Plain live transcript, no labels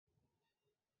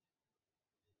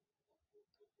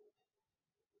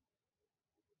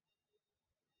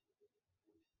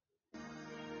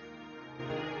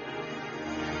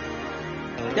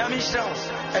Yamishaus,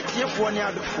 a tear for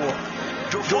near the four.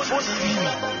 Jofo TV,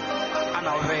 and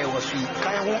our way was we.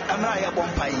 Can you Amaya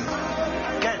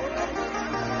Bompay? Can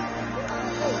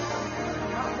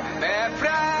That's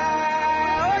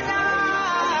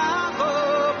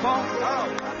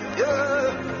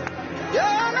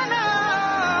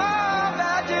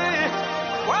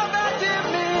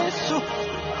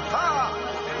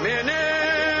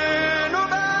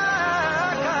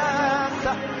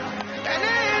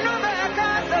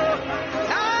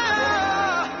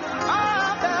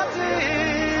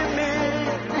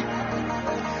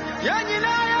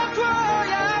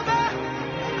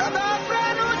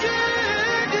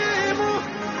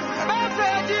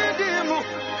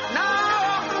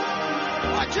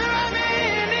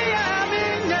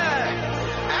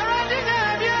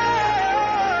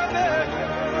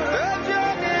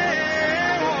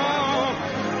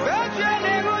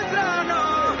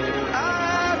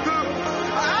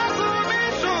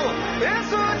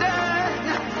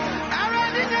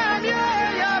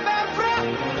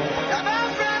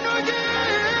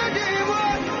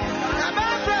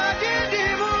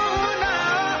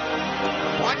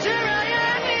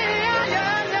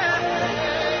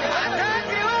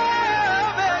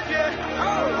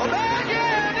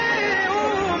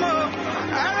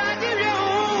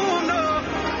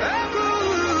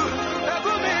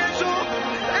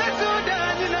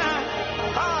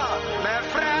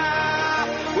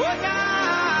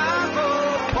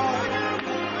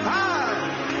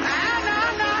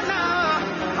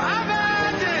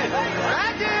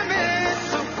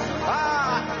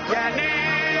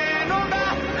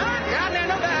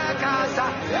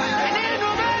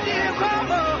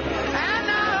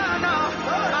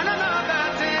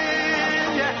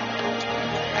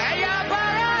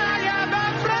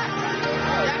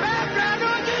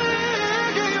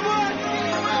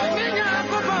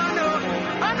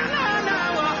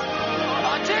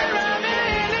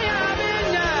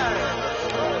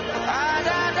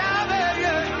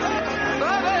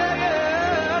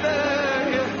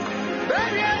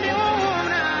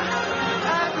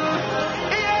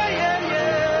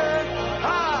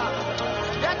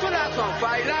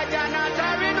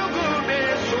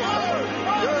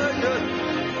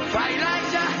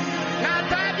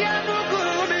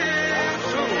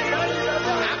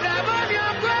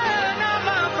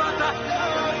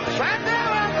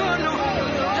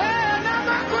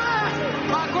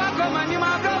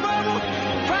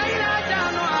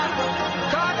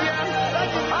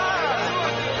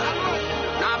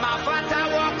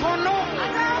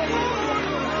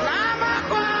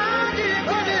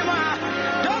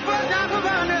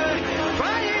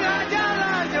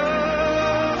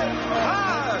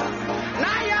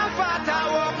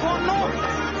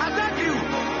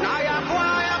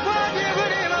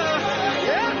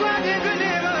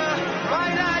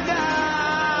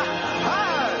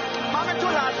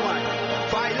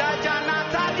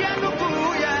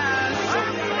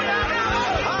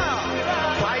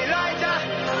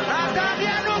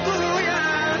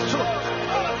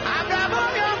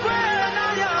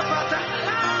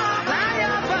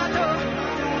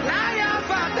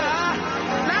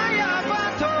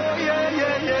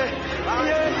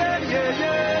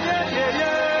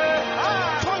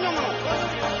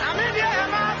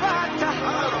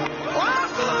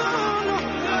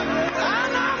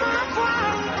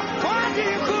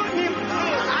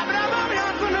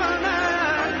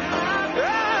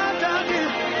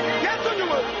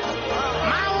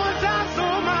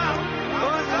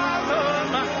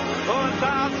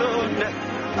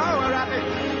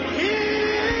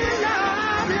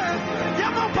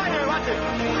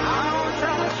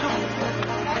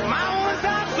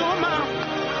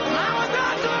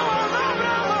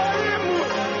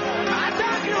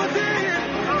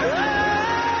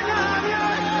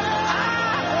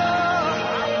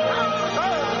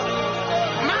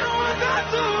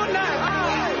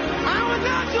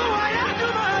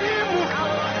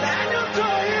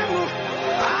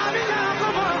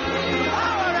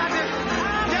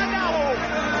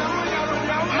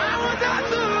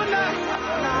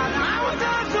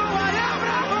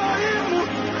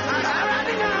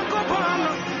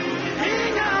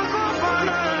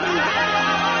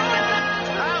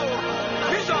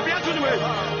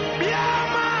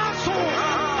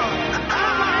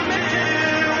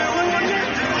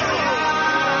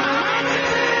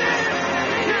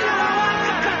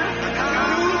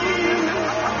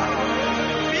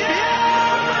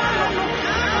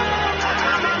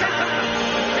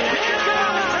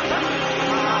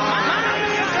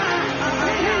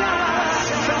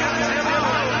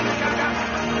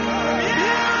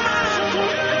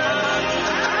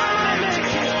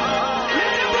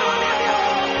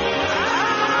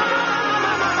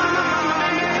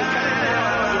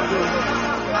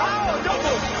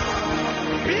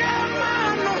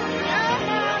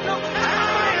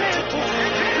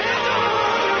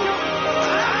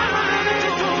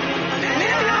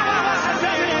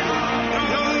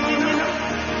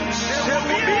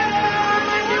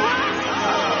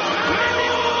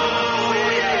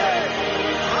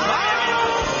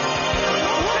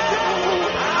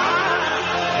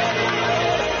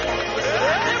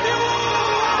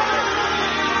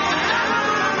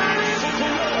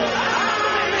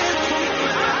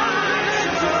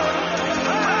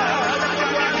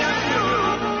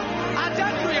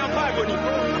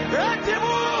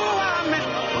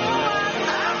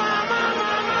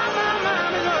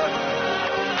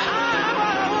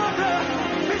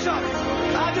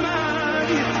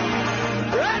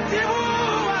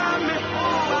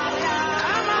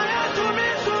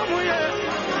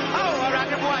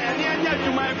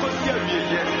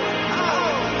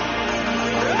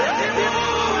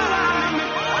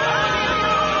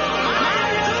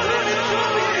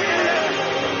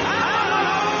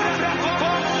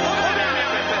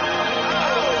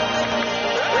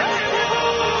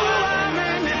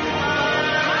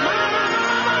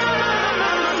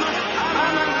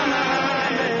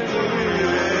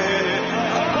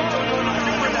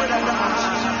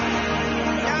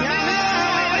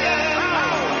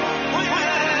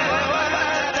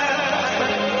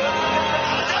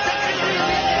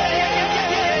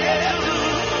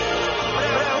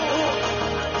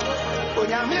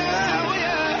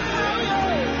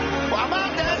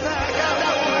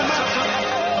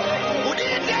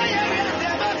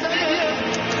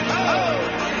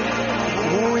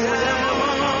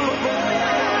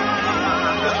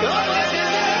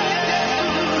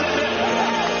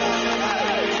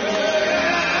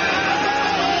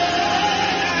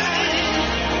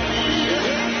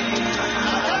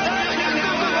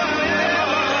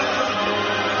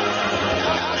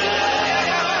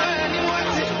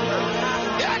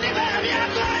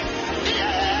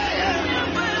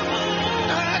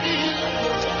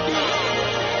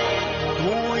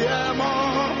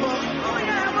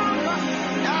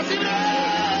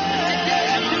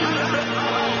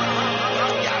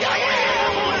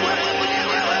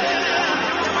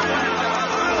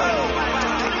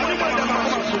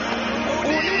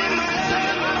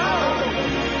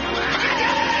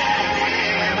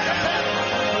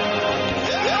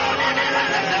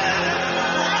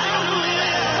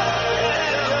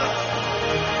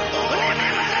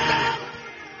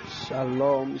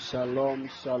Shalom,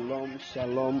 shalom,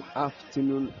 shalom.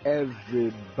 Afternoon,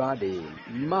 everybody.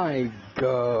 My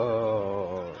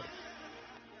God.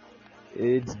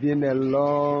 It's been a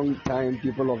long time,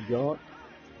 people of God.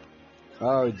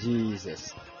 Oh,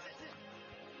 Jesus.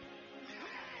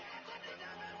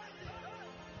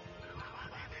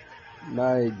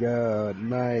 My God,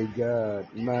 my God,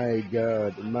 my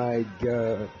God, my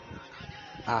God.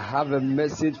 I have a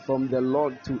message from the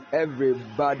Lord to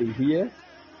everybody here.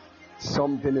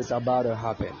 Something is about to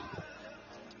happen.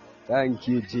 Thank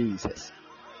you, Jesus.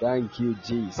 Thank you,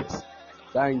 Jesus.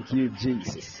 Thank you,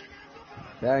 Jesus.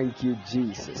 Thank you,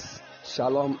 Jesus.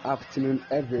 Shalom afternoon,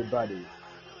 everybody.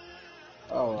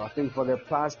 Oh, I think for the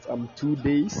past 2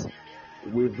 days,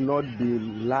 we've not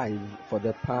been live for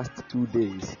the past 2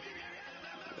 days.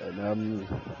 And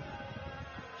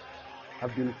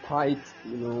I've been quite,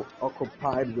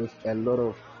 occupied with a lot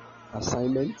of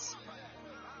assignments.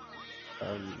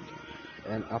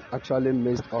 And I've actually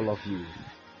missed all of you.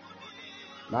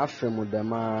 Na afemu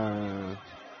dema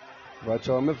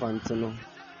vacho me fantino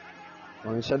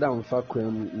on shada mfa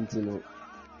kwam ntino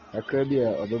akra bi e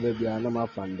odoba bi ana ma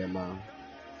fandema.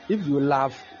 If you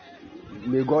laugh,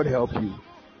 may God help you.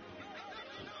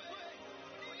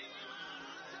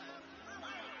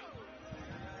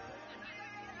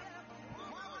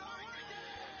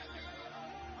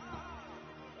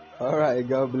 All right,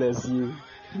 God bless you.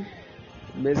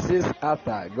 Mrs.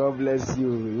 Arthur, God bless you.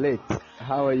 Late.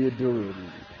 How are you doing?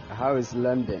 How is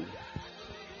London?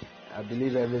 I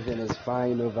believe everything is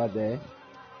fine over there.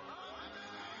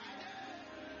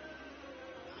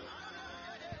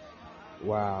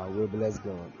 Wow, we bless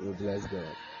God. We bless God.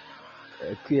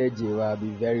 I'll be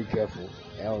very careful.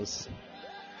 Else.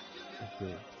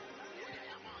 Okay.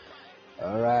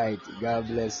 All right. God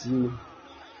bless you.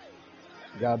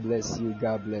 God bless you.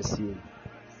 God bless you.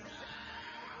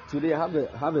 Today I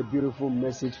have a beautiful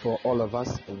message for all of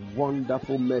us, a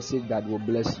wonderful message that will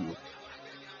bless you.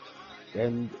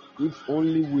 And if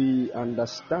only we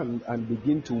understand and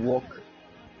begin to walk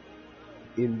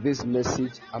in this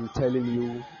message, I'm telling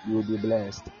you, you will be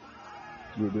blessed.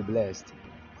 You will be blessed.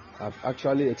 I've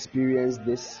actually experienced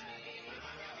this.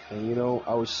 And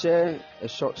I will share a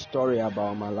short story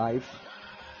about my life,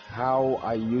 how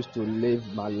I used to live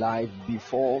my life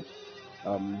before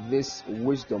this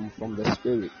wisdom from the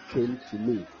Spirit came to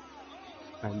me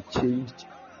and changed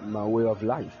my way of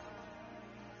life.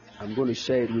 I'm going to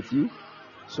share it with you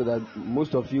so that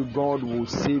most of you, God will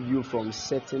save you from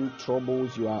certain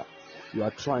troubles you are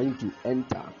trying to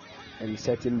enter and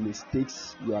certain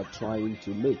mistakes you are trying to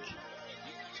make.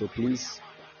 So please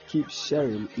keep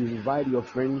sharing. Invite your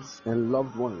friends and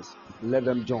loved ones. Let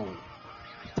them join.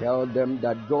 Tell them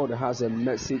that God has a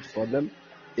message for them.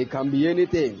 It can be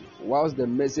anything. Whilst the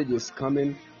message is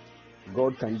coming,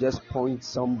 God can just point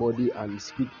somebody and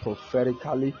speak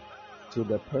prophetically to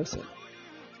the person.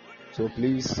 So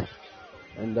please,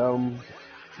 and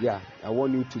I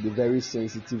want you to be very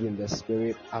sensitive in the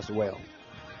spirit as well.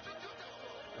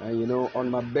 And on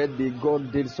my birthday,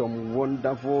 God did some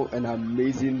wonderful and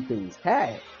amazing things.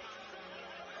 Hey!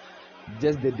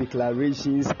 Just the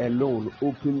declarations alone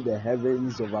opened the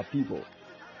heavens of our people.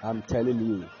 I'm telling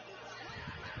you.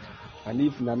 And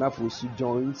if Nana Fosu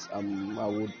joins, I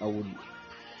would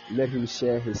let him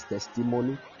share his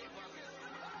testimony.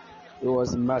 It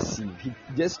was massive. He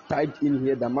just typed in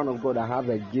here, the man of God, I have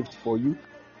a gift for you.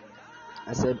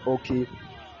 I said, okay.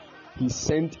 He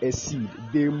sent a seed.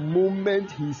 The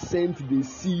moment he sent the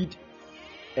seed,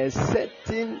 a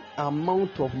certain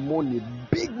amount of money,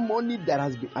 big money that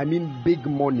has been, big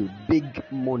money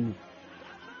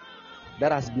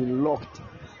that has been locked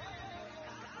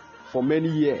for many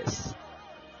years.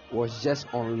 was just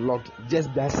unlocked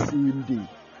just that same day.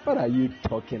 What are you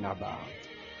talking about?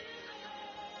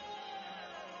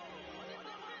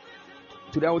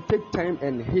 Today I will take time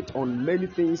and hit on many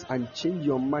things and change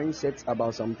your mindset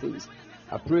about some things.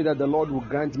 I pray that the Lord will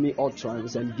grant me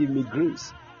utterance and give me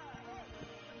grace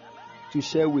to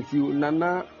share with you.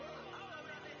 Nana,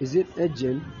 is it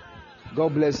Ejin?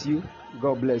 God bless you.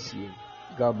 God bless you.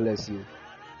 God bless you.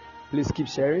 Please keep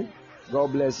sharing.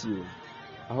 God bless you.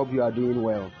 I hope you are doing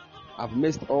well. I've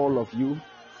missed all of you.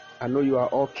 I know you are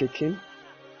all kicking.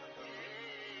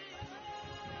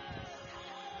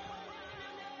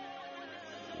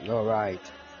 All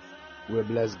right. We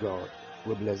bless God.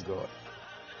 We bless God.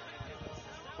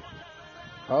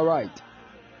 All right.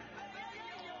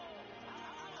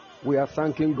 We are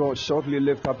thanking God. Shortly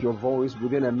lift up your voice.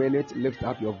 Within a minute, lift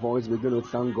up your voice. We're going to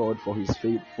thank God for His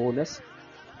faithfulness.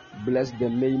 Bless the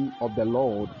name of the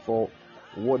Lord for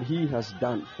what He has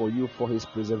done for you, for His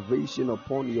preservation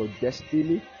upon your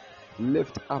destiny.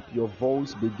 Lift up your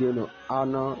voice. Begin to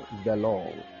honor the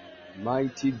Lord.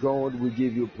 Mighty God, we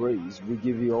give you praise. We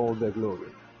give you all the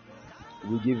glory.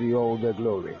 We give you all the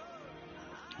glory.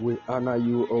 We honor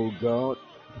you, O God.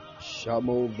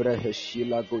 Shamo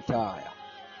breheshila gotaya.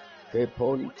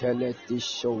 Kepon teleti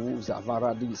shouza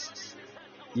varadis.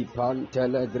 Ipan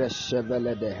telegreshe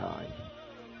dehai.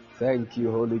 Thank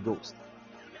you, Holy Ghost.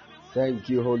 Thank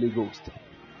you, Holy Ghost.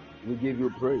 We give you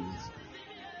praise.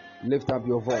 Lift up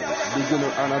your voice. Begin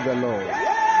to honor the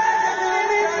Lord.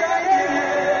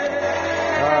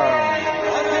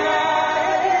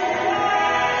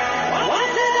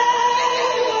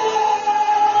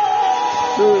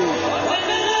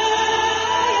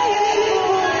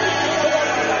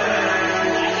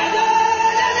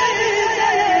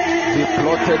 They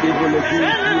plotted evil against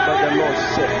you, but the Lord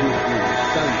set you free.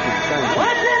 Thank you, thank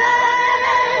you.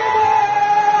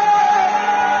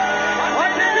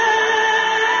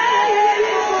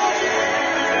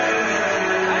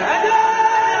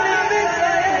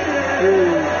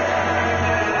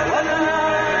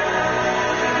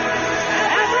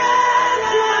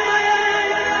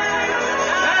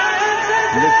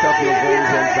 Lift up your voice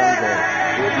and thank God.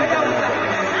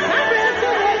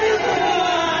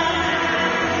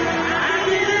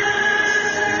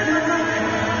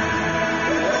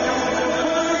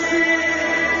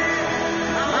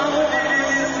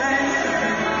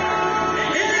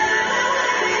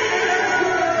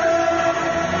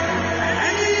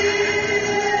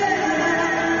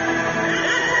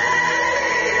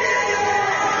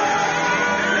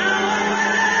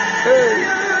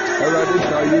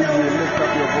 Shall you lift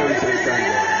up your voice and thank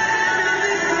God.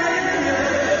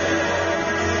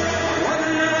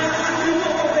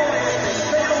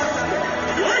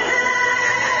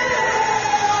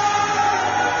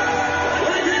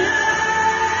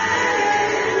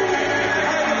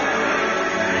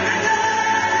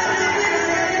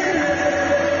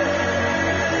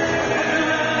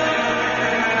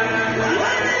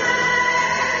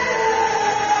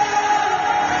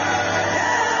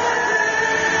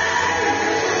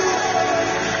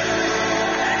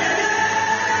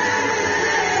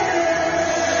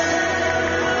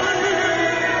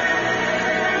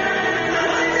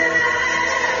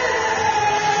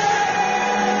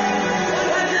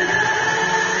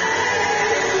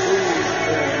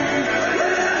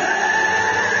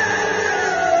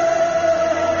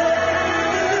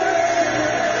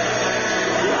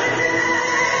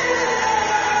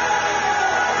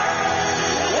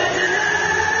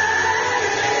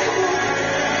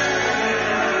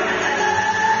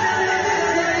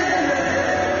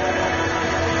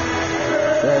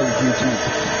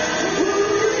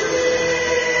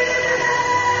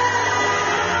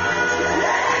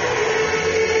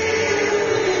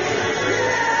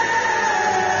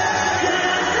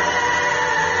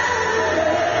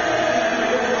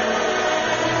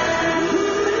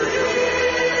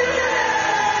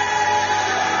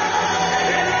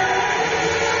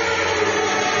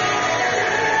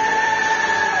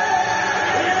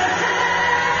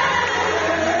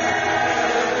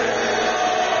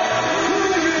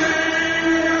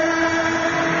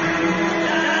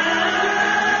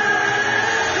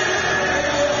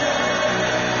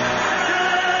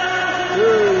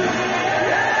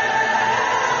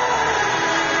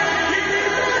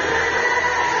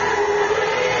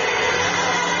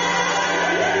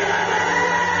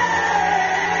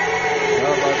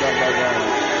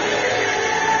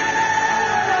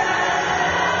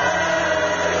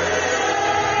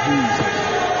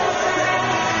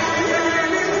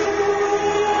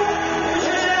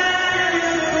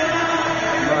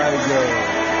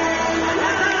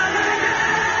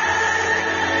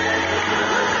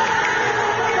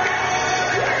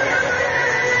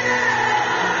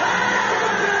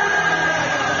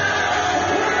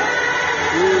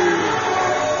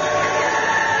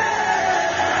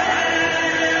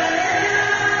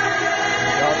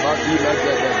 Thank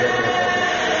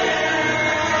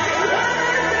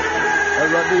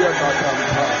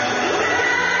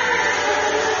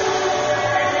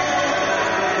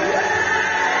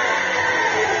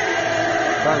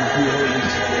you, Holy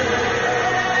Spirit.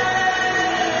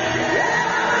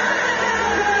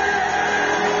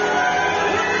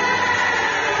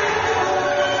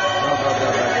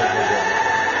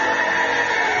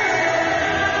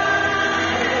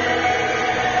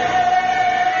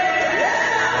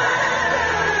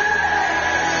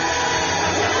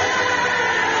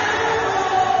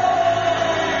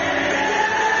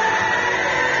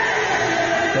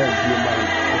 Thank you, my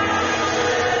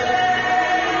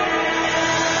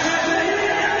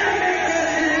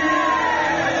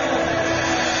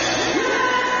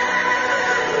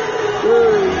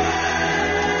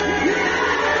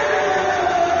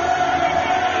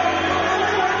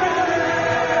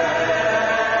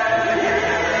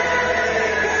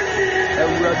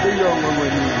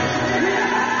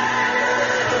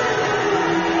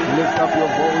Lift up your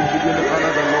voice, begin to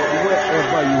honor the Lord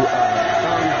wherever you are.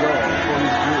 Thank God for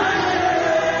His grace.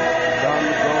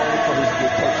 Thank God for His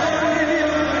protection.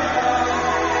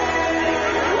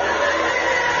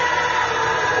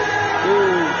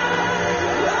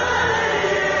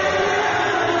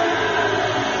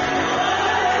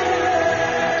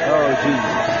 Oh,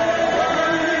 Jesus.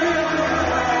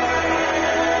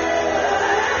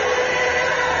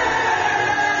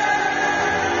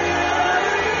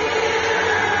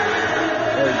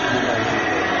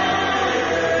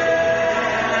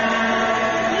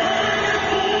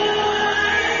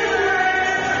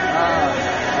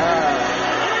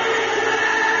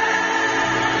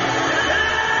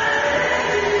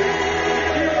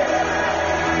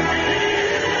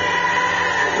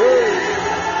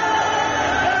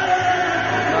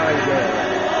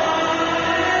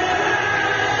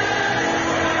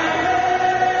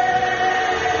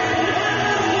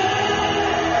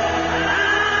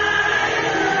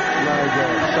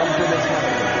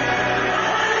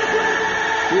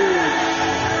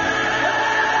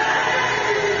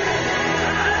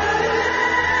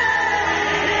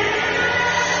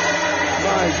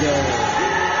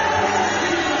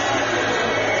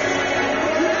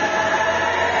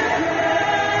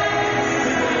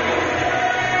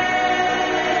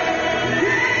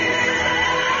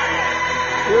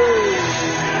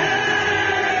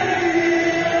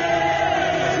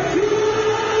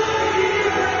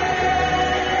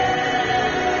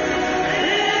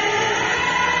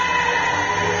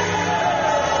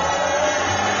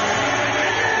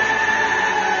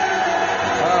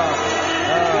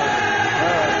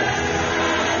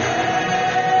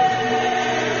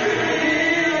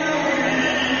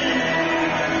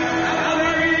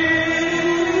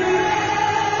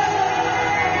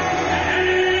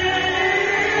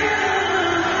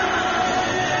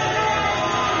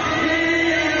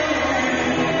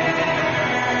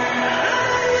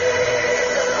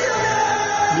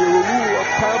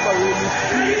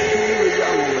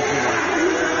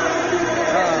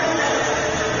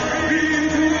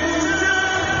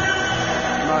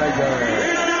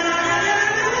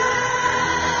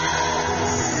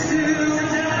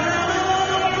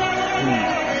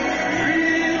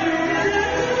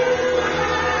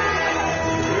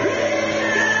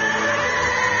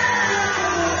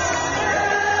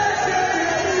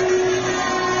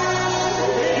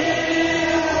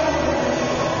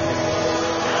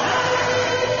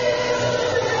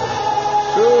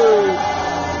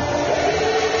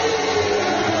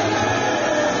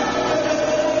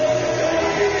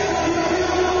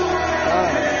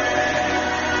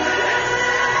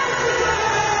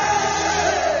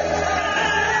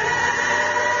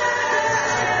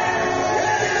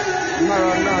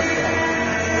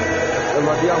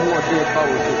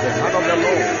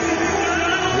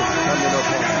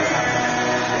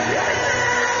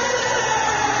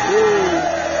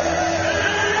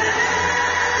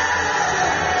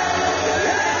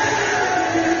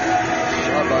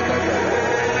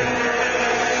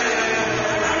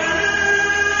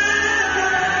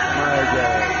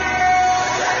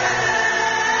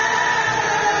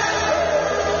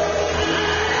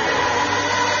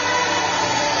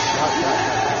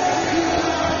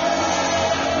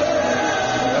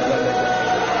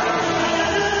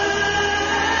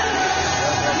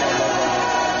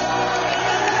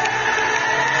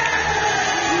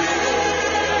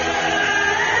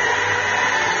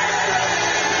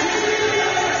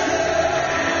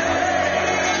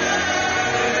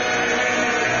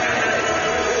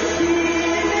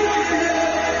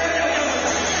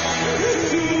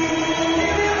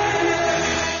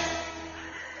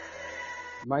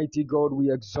 Mighty God,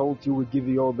 we exalt you. We give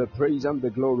you all the praise and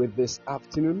the glory this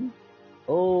afternoon.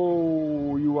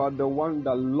 Oh, you are the one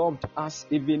that loved us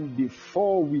even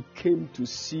before we came to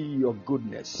see your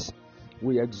goodness.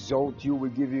 We exalt you. We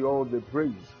give you all the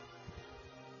praise.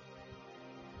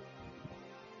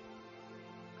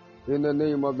 In the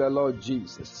name of the Lord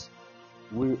Jesus,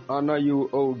 we honor you,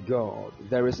 O God.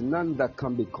 There is none that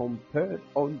can be compared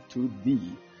unto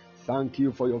thee. Thank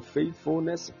you for your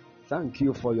faithfulness. Thank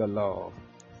you for your love.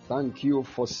 Thank you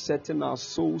for setting our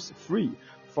souls free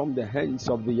from the hands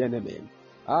of the enemy.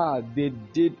 They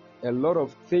did a lot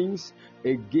of things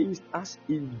against us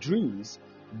in dreams,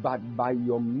 but by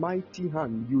your mighty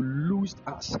hand you loosed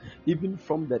us even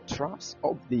from the traps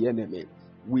of the enemy.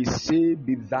 We say,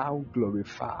 be thou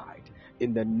glorified.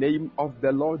 In the name of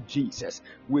the Lord Jesus,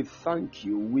 we thank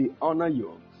you, we honor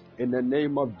you. In the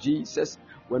name of Jesus,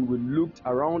 when we looked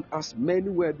around us, many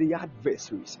were the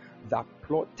adversaries that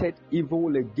plotted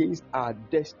evil against our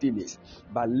destinies.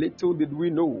 But little did we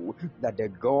know that the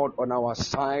God on our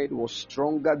side was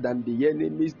stronger than the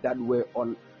enemies that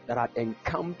had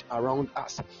encamped around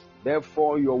us.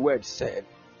 Therefore, your word said,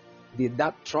 they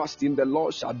that trust in the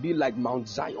Lord shall be like Mount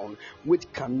Zion, which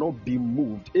cannot be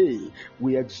moved.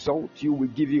 We exalt you. We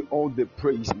give you all the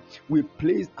praise. We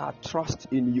place our trust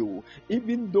in you.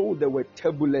 Even though there were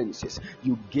turbulences,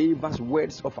 you gave us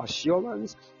words of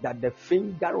assurance that the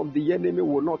finger of the enemy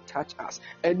will not touch us.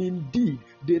 And indeed,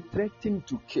 they threatened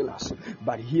to kill us.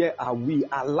 But here are we,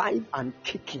 alive and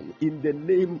kicking in the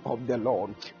name of the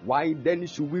Lord. Why then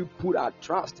should we put our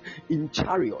trust in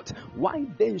chariots? Why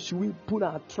then should we put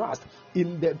our trust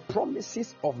in the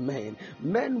promises of men?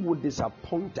 Men will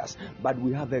disappoint us, but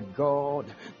we have a God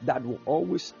that will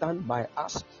always stand by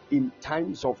us in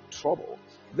times of trouble.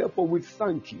 Therefore, we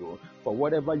thank you for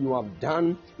whatever you have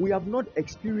done. We have not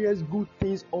experienced good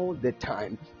things all the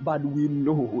time, but we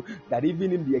know that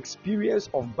even in the experience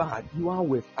of bad, you are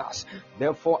with us.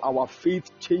 Therefore, our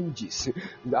faith changes.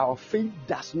 Our faith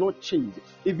does not change,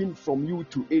 even from you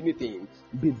to anything.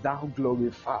 Be thou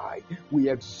glorified. We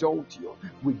exalt you.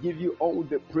 We give you all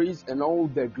the praise and all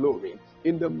the glory.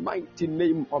 In the mighty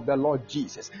name of the Lord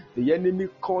Jesus, the enemy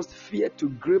caused fear to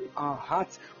grip our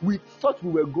hearts. We thought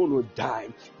we were going to die.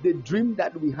 The dream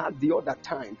that we had the other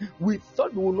time, we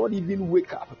thought we would not even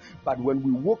wake up. But when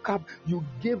we woke up, you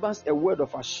gave us a word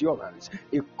of assurance.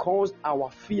 It caused our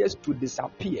fears to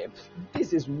disappear.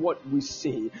 This is what we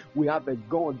say. We have a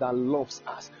God that loves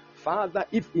us. Father,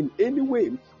 if in any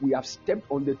way we have stepped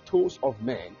on the toes of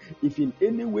men, if in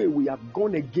any way we have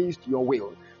gone against your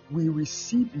will, we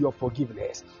receive your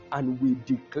forgiveness and we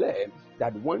declare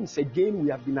that once again we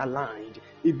have been aligned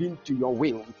even to your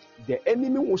will. The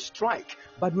enemy will strike,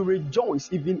 but we rejoice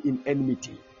even in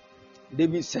enmity.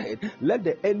 David said, let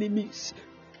the enemies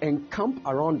encamp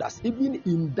around us. Even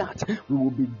in that, we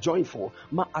will be joyful.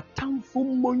 Ma atamfo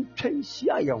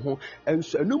montwensia ye ho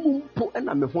enso enum mpo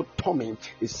na me ho tome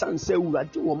esanse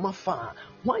urade wo mafa.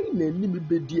 Why na nim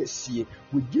bedi asie?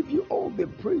 We give you all the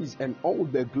praise and all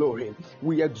the glory.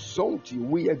 We exalt you.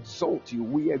 We exalt you.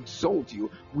 We exalt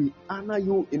you. We honor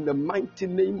you in the mighty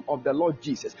name of the Lord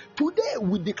Jesus. Today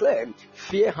we declare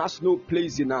fear has no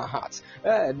place in our hearts.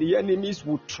 The enemies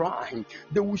will try.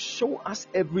 They will show us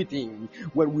everything.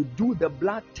 When we do the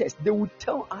blood test, they will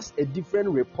tell us a different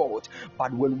report.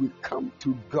 But when we come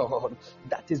to God,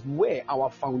 that is where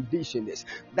our foundation is.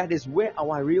 That is where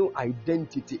our real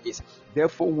identity is.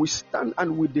 Therefore, we stand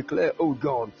and we declare, oh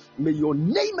God, may your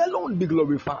name alone be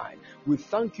glorified. We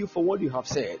thank you for what you have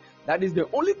said. That is the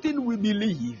only thing we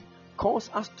believe. Cause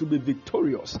us to be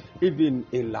victorious, even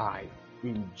in life.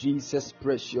 In Jesus'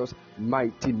 precious,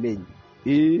 mighty name.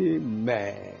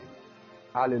 Amen.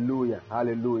 Hallelujah.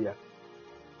 Hallelujah.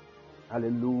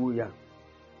 Hallelujah.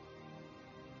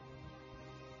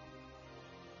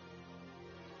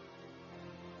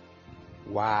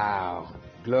 Wow.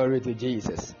 Glory to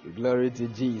Jesus. Glory to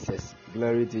Jesus.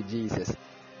 Glory to Jesus.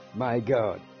 My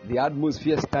God. The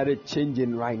atmosphere started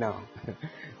changing right now.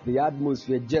 The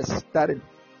atmosphere just started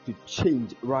to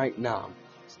change right now.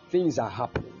 Things are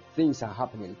happening. Things are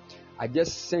happening. I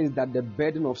just sense that the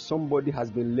burden of somebody has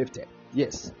been lifted.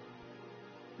 Yes.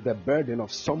 The burden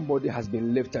of somebody has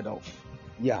been lifted off.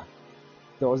 Yeah.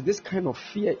 There was this kind of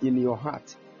fear in your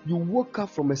heart. You woke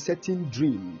up from a certain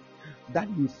dream that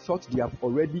you thought they have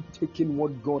already taken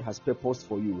what God has purposed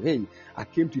for you. Hey, I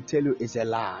came to tell you it's a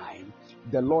lie.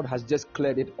 The Lord has just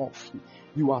cleared it off.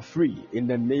 You are free in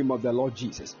the name of the Lord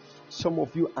Jesus. Some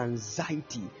of you,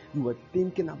 anxiety. You were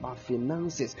thinking about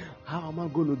finances. How am I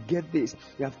going to get this?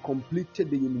 You have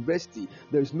completed the university.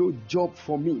 There is no job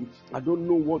for me. I don't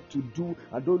know what to do.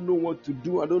 I don't know what to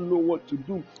do. I don't know what to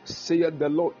do. Saith the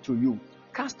Lord to you.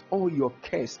 cast all your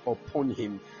cares upon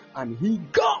him, and he,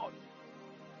 God.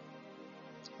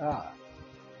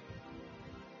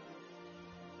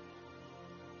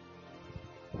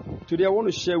 Today I want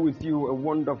to share with you a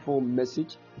wonderful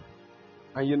message.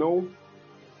 And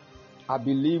I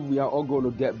believe we are all going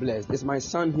to get blessed. It's my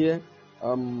son here,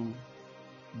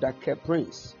 Dr.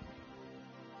 Prince.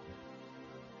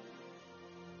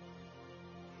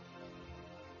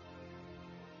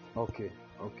 Okay.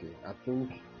 I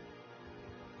think.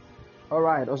 All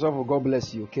right. Also, God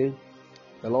bless you. Okay.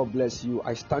 The Lord bless you.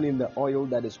 I stand in the oil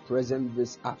that is present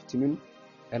this afternoon,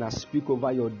 and I speak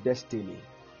over your destiny.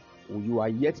 You are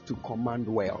yet to command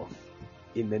wealth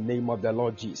in the name of the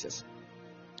Lord Jesus.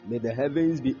 May the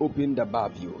heavens be opened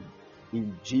above you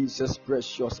in Jesus'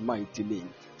 precious mighty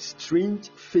name. Strange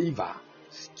favor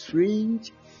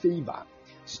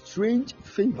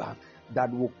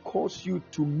that will cause you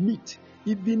to meet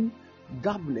even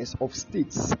governors of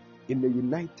states in the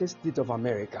United States of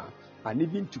America, and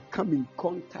even to come in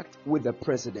contact with the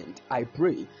president. I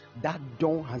pray that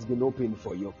door has been opened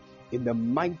for you. In the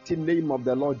mighty name of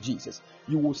the Lord Jesus,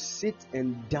 you will sit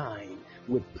and dine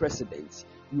with presidents.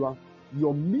 Your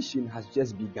mission has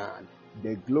just begun.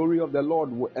 The glory of the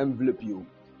Lord will envelop you.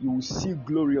 You will see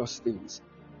glorious things.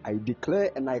 I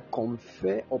declare and I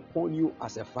confer upon you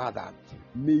as a father,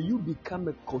 may you become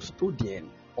a custodian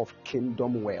of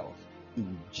kingdom wealth.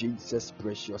 In Jesus'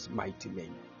 precious mighty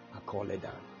name, I call it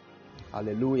down.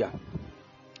 Hallelujah.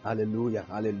 Hallelujah.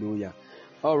 Hallelujah.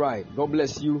 All right. God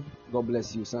bless you. God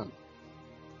bless you, son.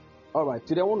 All right.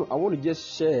 Today I want to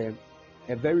just share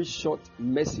a very short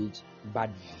message, but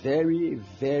very,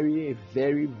 very,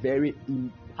 very, very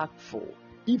impactful.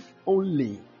 If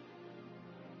only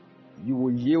you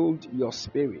will yield your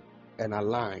spirit and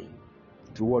align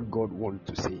to what God wants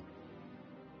to say.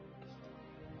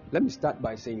 Let me start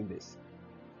by saying this.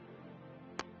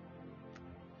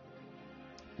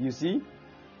 You see?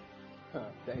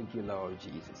 Thank you, Lord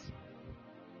Jesus.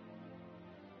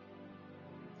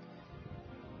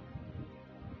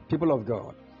 People of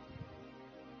God.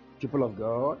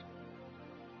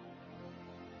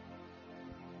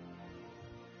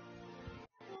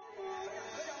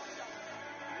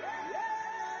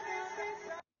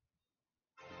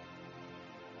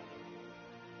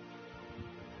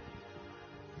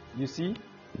 You see,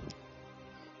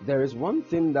 there is one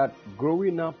thing that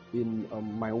growing up in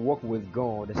my walk with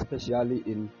God, especially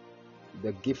in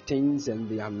the giftings and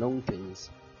the anointings,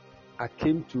 I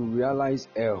came to realize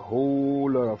a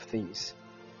whole lot of things.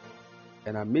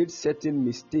 And I made certain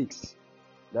mistakes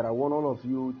that I want all of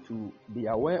you to be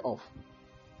aware of,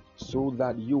 so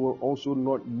that you will also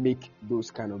not make those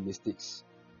kind of mistakes.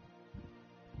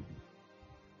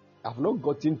 I've not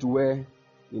gotten to where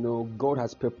God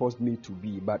has purposed me to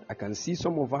be, but I can see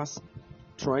some of us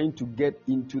trying to get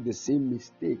into the same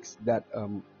mistakes that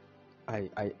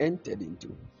I entered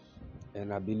into.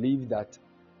 And I believe that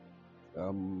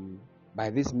by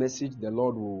this message, the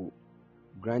Lord will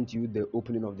grant you the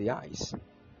opening of the eyes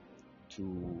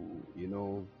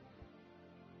to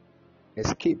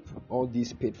escape all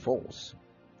these pitfalls.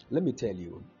 Let me tell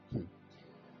you,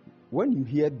 when you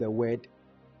hear the word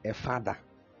a father,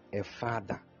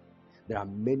 there are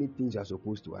many things you are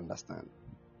supposed to understand.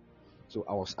 So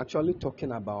I was actually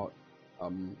talking about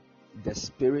the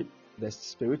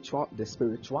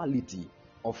spirituality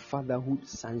of fatherhood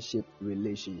sonship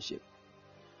relationship.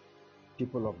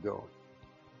 People of God,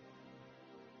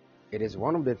 it is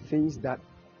one of the things that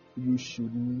you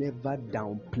should never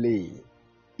downplay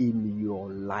in your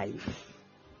life.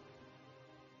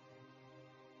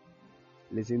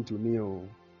 Listen to me.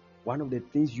 One of the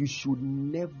things you should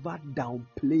never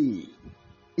downplay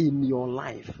in your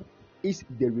life is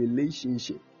the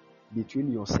relationship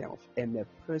between yourself and a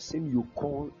person you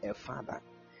call a father.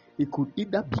 It could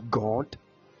either be God,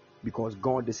 because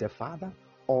God is a father,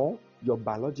 or your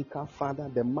biological father,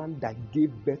 the man that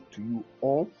gave birth to you,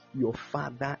 or your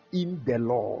father in the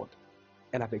Lord.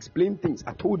 And I've explained things.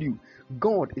 I told you,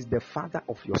 God is the father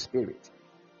of your spirit.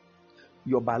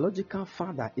 Your biological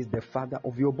father is the father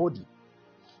of your body.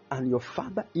 And your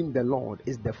father in the Lord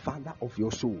is the father of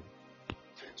your soul.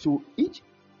 So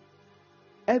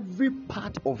every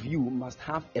part of you must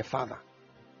have a father.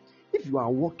 If you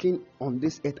are walking on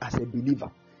this earth as a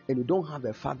believer and you don't have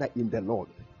a father in the Lord,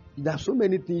 there are so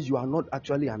many things you are not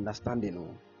actually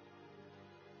understanding.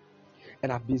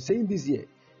 And I've been saying this here.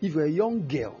 If you're a young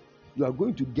girl, you are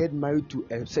going to get married to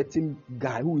a certain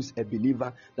guy who is a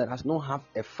believer that does not have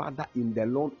a father in the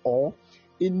Lord or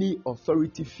any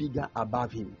authority figure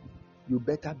above him. You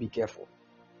better be careful.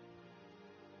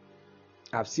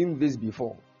 I've seen this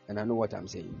before and I know what I'm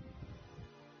saying.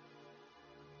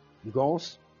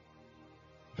 Because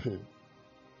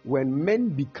When men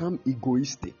become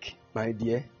egoistic, my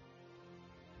dear,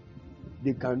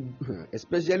 they can,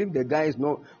 especially if the guy is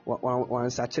not one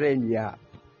saturated. Yeah,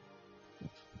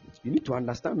 you need to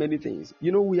understand many things.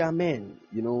 We are men.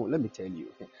 Let me tell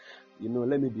you.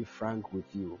 Let me be frank with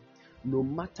you. No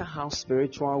matter how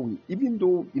spiritual even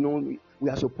though we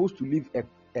are supposed to live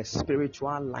a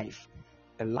spiritual life,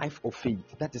 a life of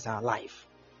faith. That is our life.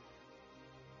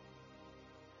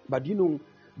 But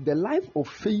the life of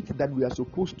faith that we are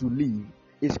supposed to live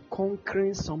is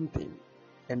conquering something,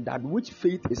 and that which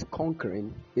faith is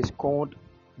conquering is called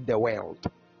the world.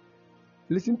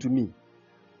 Listen to me.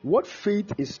 What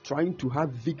faith is trying to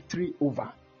have victory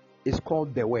over is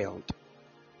called the world.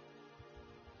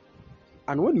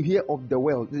 And when you hear of the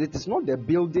world, it is not the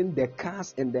building, the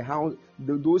cars, and the house,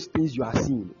 those things you are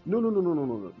seeing. No.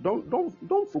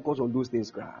 Don't focus on those things,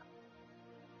 cry.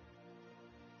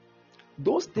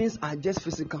 Those things are just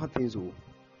physical things.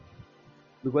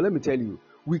 Because let me tell you,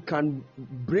 we can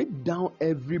break down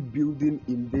every building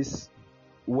in this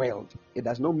world. It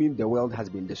does not mean the world has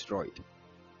been destroyed.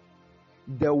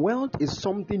 The world is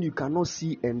something you cannot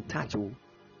see and touch.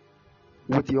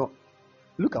 Look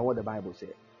at what the Bible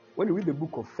said. When you read the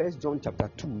book of 1 John chapter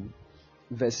 2,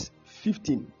 verse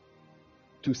 15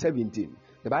 to 17,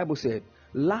 the Bible said,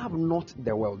 love not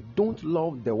the world. Don't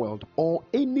love the world or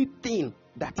anything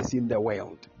that is in the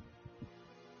world.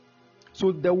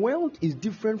 So the world is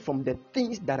different from the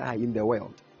things that are in the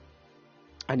world.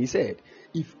 And he said,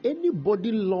 if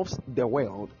anybody loves the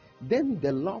world, then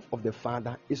the love of the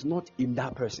Father is not in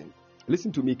that person.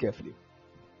 Listen to me carefully.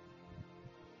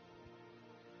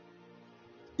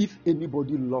 If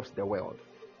anybody loves the world,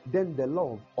 then the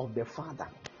love of the Father.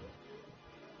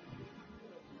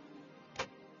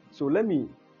 So let me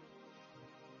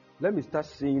start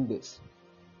saying this.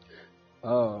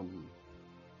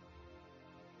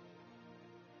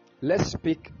 Let's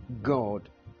speak God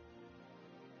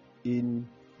in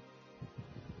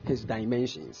his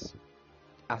dimensions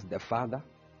as the Father,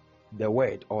 the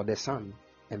Word, or the Son,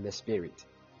 and the Spirit.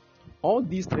 All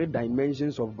these three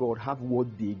dimensions of God have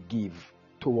what they give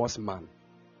towards man.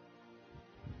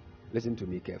 Listen to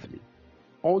me carefully.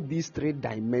 All these three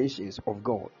dimensions of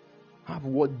God have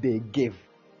what they give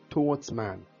towards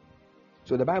man.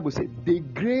 So the Bible says, the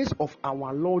grace of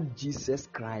our Lord Jesus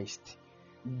Christ,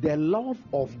 the love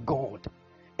of God,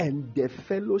 and the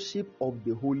fellowship of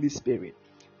the Holy Spirit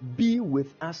be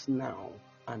with us now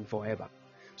and forever.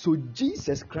 So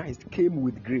Jesus Christ came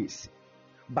with grace.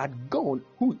 But God,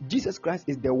 Jesus Christ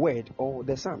is the Word or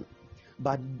the Son.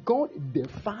 But God the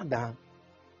Father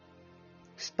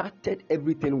started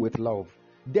everything with love.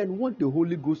 Then what the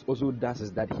Holy Ghost also does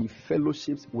is that he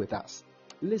fellowships with us.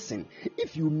 Listen,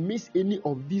 if you miss any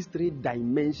of these three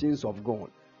dimensions of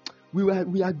God,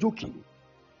 we are joking.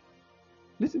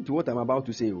 Listen to what I'm about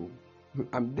to say.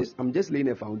 I'm just laying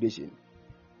a foundation.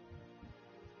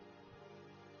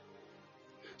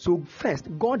 So first,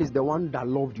 God is the one that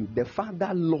loved you. The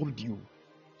Father loved you.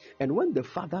 And when the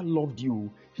Father loved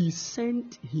you, he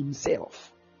sent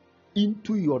himself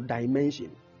into your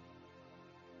dimension.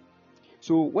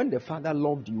 So when the Father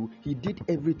loved you, he did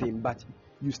everything, but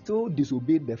you still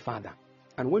disobeyed the Father.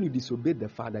 And when you disobeyed the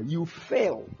Father, you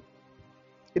fell.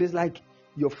 It is like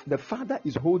the Father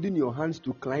is holding your hands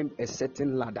to climb a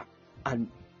certain ladder.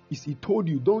 And he told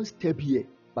you, don't step here.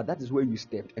 But that is where you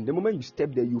stepped. And the moment you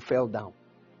stepped there, you fell down.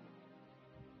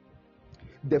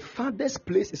 The Father's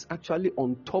place is actually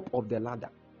on top of the ladder.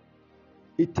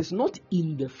 It is not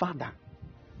in the Father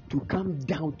to come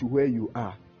down to where you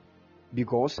are,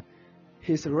 because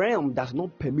his realm does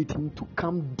not permit him to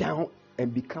come down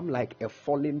and become like a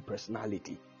fallen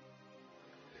personality.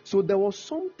 So there was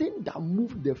something that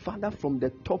moved the Father from the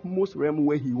topmost realm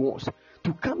where he was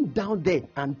to come down there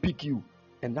and pick you,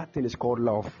 and that thing is called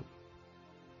love.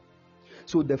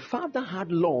 So the Father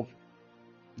had love.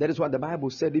 That is what the Bible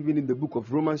said even in the book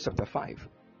of Romans chapter 5.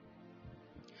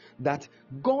 That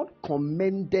God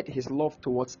commended his love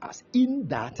towards us in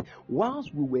that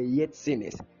whilst we were yet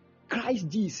sinners, Christ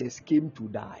Jesus came to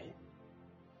die.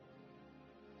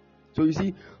 So you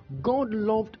see, God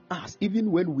loved us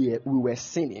even when we were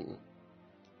sinning.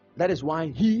 That is why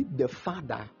he, the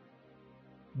Father,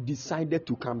 decided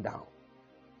to come down.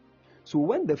 So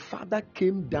when the Father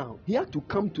came down, he had to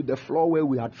come to the floor where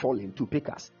we had fallen to pick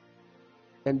us.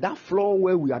 And that floor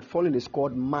where we had fallen is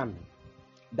called man.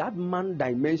 That man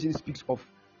dimension speaks of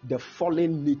the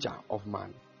fallen nature of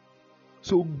man.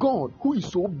 So God, who is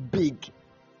so big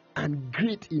and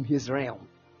great in his realm,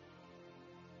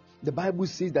 the Bible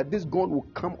says that this God will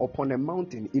come upon a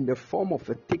mountain in the form of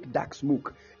a thick dark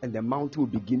smoke, and the mountain will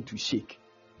begin to shake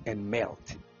and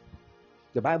melt.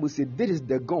 The Bible said, this is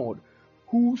the God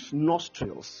whose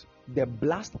nostrils, the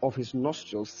blast of his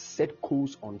nostrils, set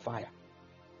coals on fire.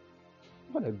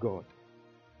 What a God.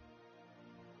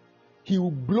 He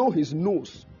will blow his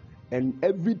nose and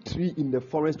every tree in the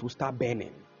forest will start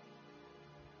burning.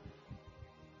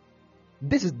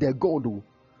 This is the God who.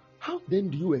 How then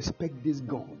do you expect this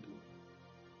God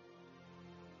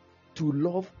to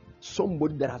love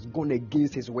somebody that has gone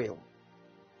against his will?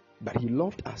 But he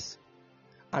loved us.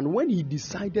 And when he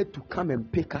decided to come and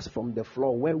pick us from the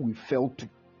floor where we fell to,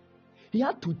 he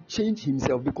had to change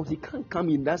himself because he can't come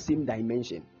in that same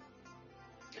dimension.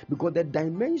 Because the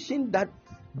dimension that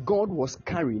God was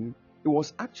carrying, it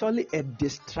was actually a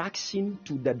distraction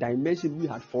to the dimension we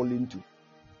had fallen to.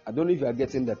 I don't know if you are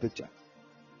getting the picture.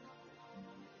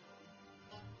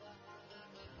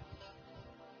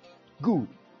 Good.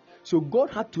 So God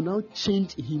had to now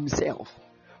change himself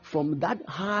from that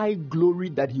high glory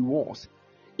that he was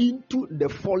into the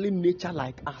fallen nature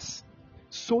like us,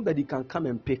 so that he can come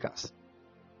and pick us.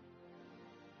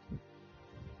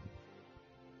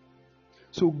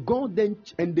 So God then,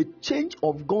 and the change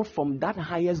of God from that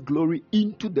highest glory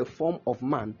into the form of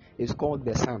man is called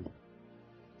the Son.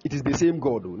 It is the same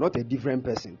God, though, not a different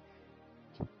person.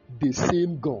 The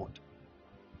same God.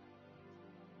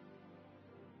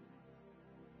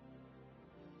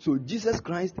 So Jesus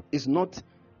Christ is not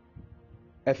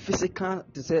a physical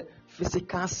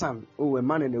son. Oh, a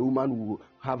man and a woman will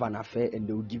have an affair and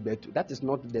they will give birth to. That is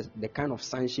not the kind of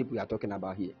sonship we are talking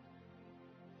about here.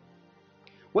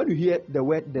 When you hear the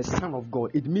word the Son of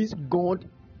God, it means God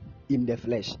in the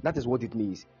flesh. That is what it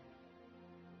means.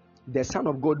 The Son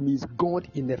of God means God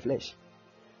in the flesh.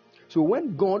 So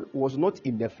when God was not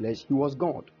in the flesh, he was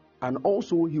God. And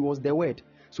also he was the Word.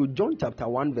 So John chapter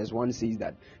 1 verse 1 says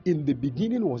that in the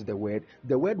beginning was the Word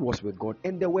was with God,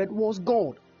 and the Word was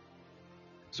God.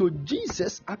 So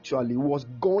Jesus actually was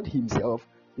God himself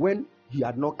when he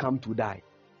had not come to die.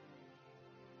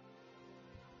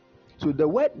 So the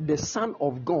word the Son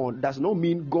of God does not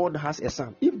mean God has a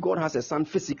son. If God has a son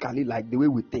physically, like the way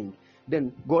we think,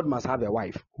 then God must have a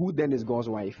wife. Who then is God's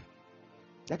wife?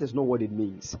 That is not what it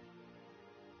means.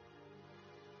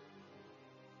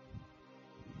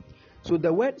 So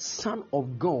the word Son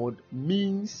of God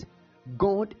means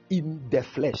God in the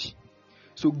flesh.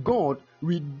 So God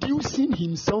reducing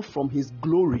himself from his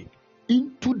glory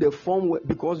into the form,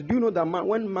 because do you know that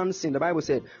when man sinned, the Bible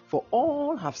said, for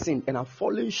all have sinned and have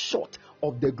fallen short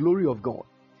of the glory of God.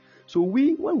 So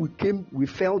when we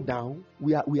fell down,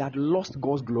 we had lost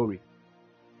God's glory.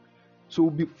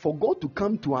 So for God to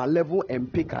come to our level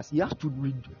and pick us, he has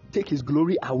to take his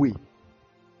glory away.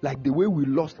 Like the way we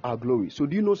lost our glory. So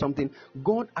do you know something?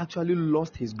 God actually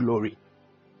lost his glory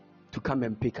to come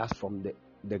and pick us from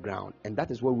the ground. And that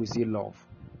is what we say love.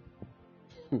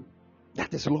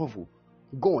 That is love.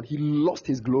 God, he lost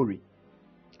his glory.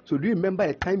 So do you remember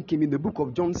a time came in the book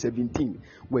of John 17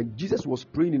 when Jesus was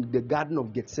praying in the Garden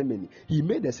of Gethsemane? He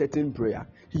made a certain prayer.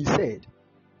 He said,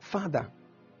 Father,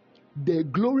 the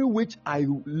glory which I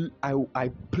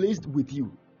placed with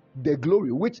you, the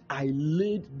glory which I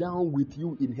laid down with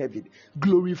you in heaven,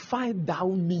 glorify thou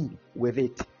me with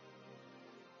it.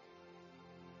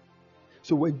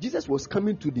 So when Jesus was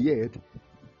coming to the earth,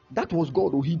 that was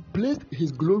God. He placed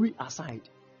his glory aside.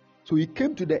 So he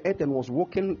came to the earth and was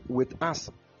walking with us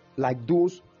like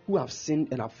those who have sinned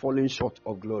and have fallen short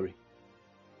of glory.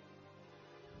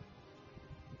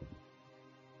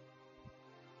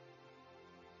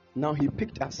 Now he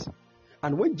picked us.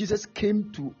 And when Jesus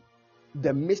came to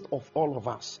the midst of all of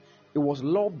us, it was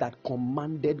love that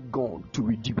commanded God to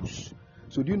reduce.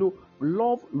 So do you know,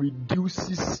 love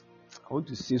reduces. I want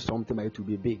to say something, but it will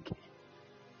be big.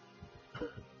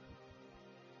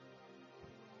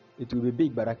 It will be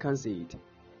big, but I can't say it.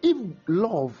 If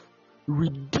love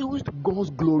reduced God's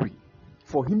glory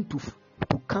for him to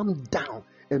come down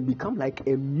and become like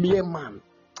a mere man,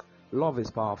 love is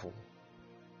powerful.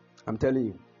 I'm telling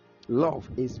you, love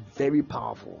is very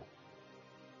powerful.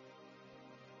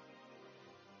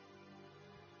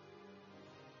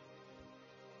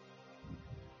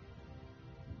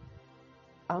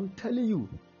 I'm telling you,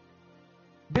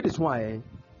 that is why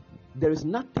there is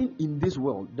nothing in this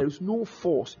world, there is no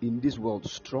force in this world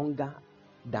stronger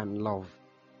than love.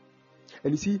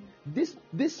 And you see, this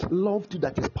love too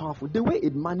that is powerful, the way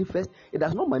it manifests, it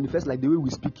does not manifest like the way we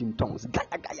speak in tongues.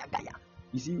 Gaya, gaya, gaya.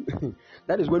 You see,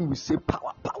 that is when we say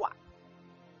power, power.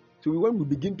 So when we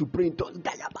begin to pray in tongues,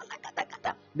 gaya, gaya,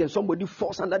 gaya, then somebody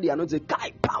falls under the anointing,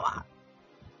 kai, power.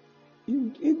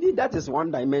 Indeed, that is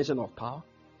one dimension of power.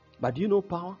 But do you know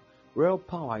power? Real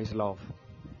power is love.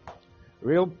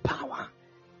 Real power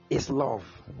is love.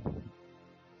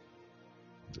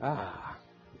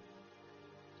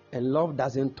 And love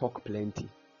doesn't talk plenty.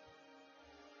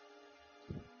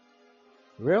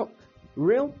 Real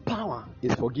power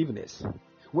is forgiveness.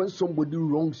 When somebody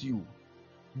wrongs you,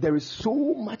 there is so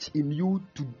much in you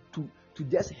to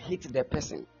just hate the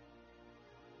person.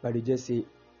 But you just say,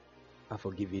 I've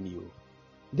forgiven you.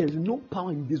 There is no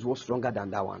power in this world stronger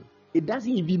than that one. It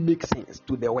doesn't even make sense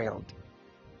to the world.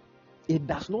 It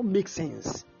does not make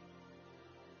sense.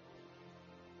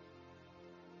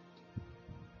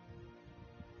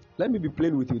 Let me be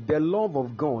plain with you. The love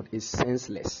of God is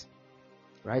senseless.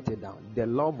 Write it down. The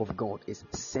love of God is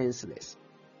senseless.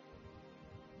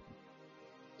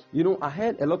 You know, I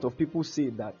heard a lot of people say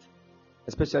that,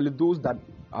 especially those that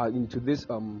are into this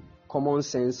common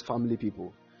sense family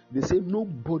people. They say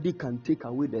nobody can take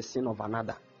away the sin of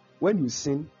another. When you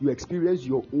sin, you experience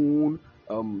your own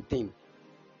thing.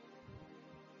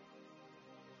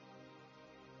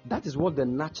 That is what the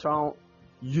natural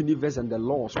universe and the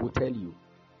laws will tell you.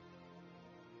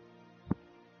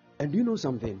 And do you know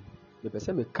something? The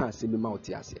person can't see me mouth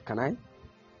here. Can I?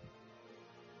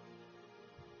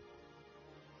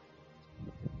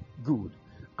 Good.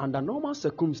 Under normal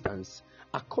circumstance,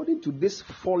 according to this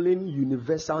fallen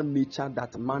universal nature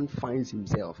that man finds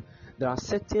himself, there are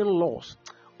certain laws.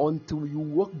 Until you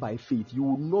walk by faith, you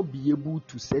will not be able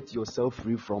to set yourself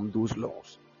free from those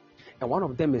laws. And one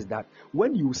of them is that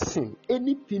when you sin,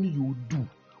 anything you do,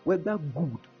 whether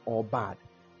good or bad,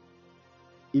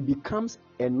 it becomes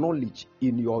a knowledge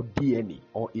in your DNA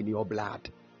or in your blood.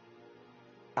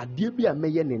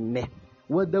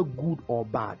 Whether good or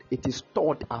bad, it is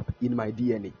stored up in my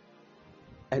DNA.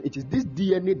 And it is this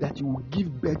DNA that you will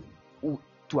give birth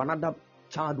to another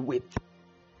child with.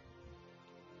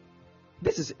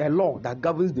 This is a law that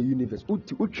governs the universe. So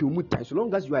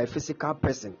long as you are a physical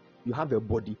person, you have a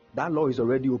body, that law is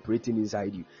already operating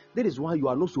inside you. That is why you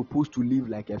are not supposed to live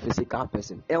like a physical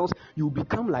person. Else, you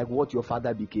become like what your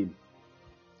father became.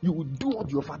 You will do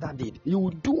what your father did. You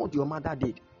will do what your mother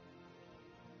did.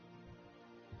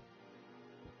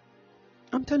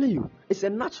 I'm telling you, it's a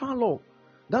natural law.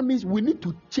 That means we need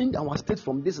to change our state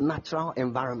from this natural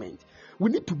environment.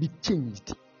 We need to be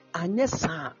changed. And yes,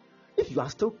 sir, if you are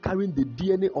still carrying the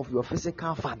DNA of your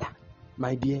physical father,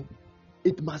 my dear,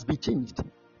 it must be changed.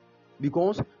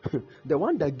 Because the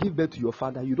one that gave birth to your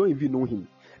father, you don't even know him.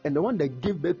 And the one that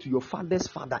gave birth to your father's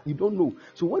father, you don't know.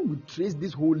 So when we trace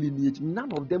this whole lineage,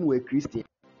 none of them were Christian.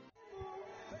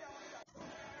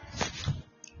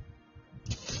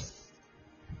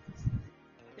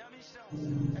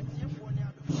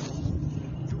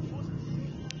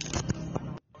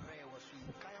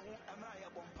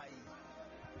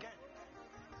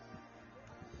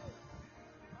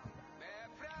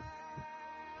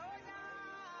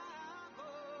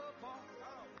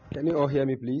 Can you all hear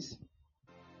me, please?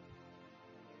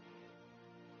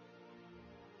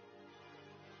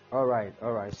 All right.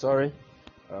 Sorry.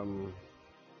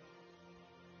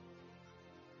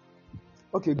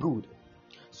 Okay, good.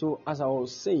 So, as I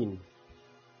was saying,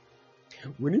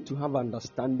 we need to have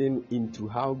understanding into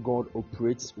how God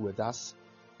operates with us,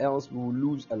 else we will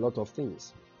lose a lot of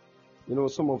things. You know,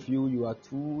 some of you are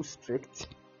too strict,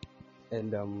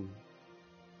 and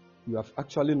you have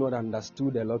actually not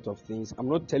understood a lot of things. I'm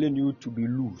not telling you to be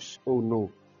loose. Oh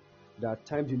no. There are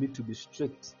times you need to be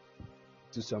strict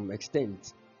to some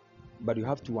extent, but you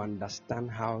have to understand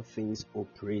how things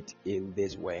operate in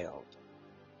this world.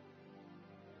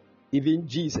 Even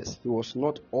Jesus, he was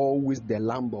not always the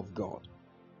Lamb of God.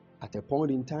 At a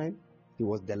point in time, he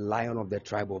was the Lion of the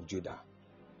tribe of Judah.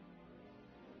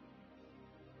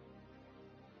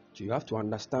 So you have to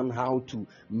understand how to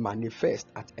manifest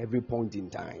at every point in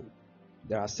time.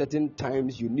 There are certain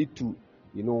times you need to,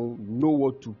 know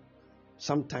what to.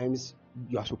 Sometimes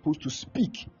you are supposed to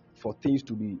speak for things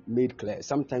to be made clear.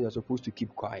 Sometimes you are supposed to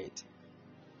keep quiet.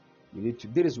 You need to.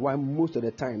 That is why most of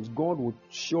the times God will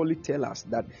surely tell us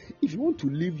that if you want to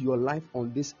live your life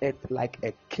on this earth like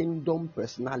a kingdom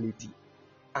personality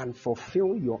and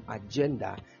fulfill your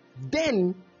agenda,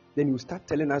 then you start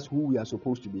telling us who we are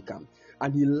supposed to become.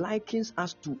 And he likens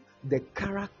us to the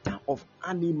character of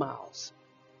animals.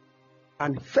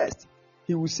 And first,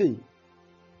 he will say,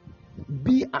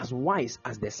 be as wise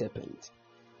as the serpent.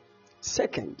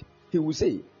 Second, he will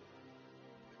say,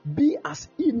 be as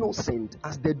innocent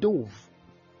as the dove.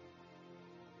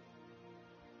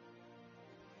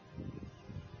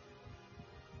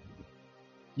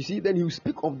 You see, then he will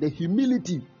speak of the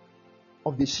humility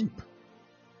of the sheep.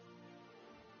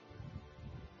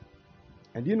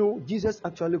 And Jesus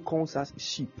actually calls us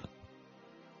sheep.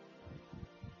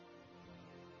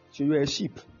 So you are a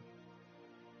sheep.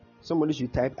 Somebody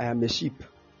should type, I am a sheep.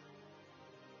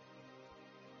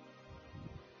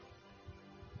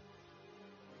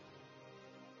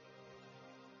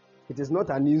 It is not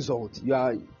an insult.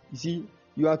 You see,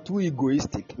 you are too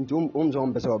egoistic.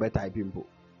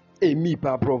 Hey, me,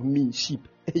 prof, me, sheep.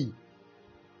 Hey.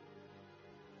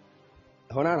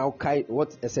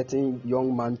 What a certain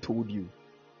young man told you.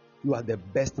 You are the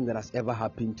best thing that has ever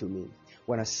happened to me.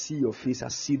 When I see your face, I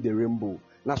see the rainbow.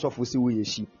 That's what we see with a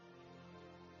sheep.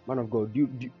 Man of God, do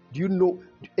you know?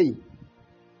 Hey,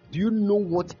 do you know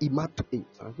what Imam? Hey,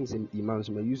 I think it's Imam.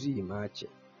 So I use Imam.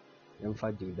 I'm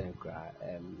fighting them.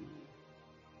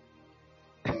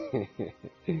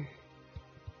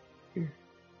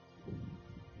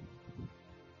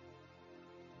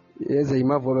 Yes,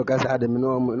 Imam for because I don't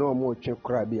know more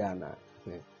Krabiana.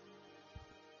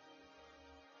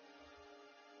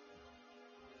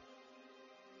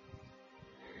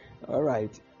 All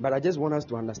right, but I just want us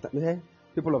to understand,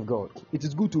 people of God, it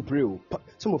is good to pray.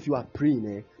 Some of you are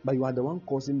praying, but you are the one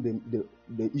causing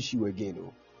the issue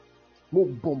again. More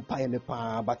bonfire,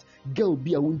 but girl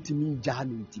be a winning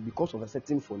giant because of a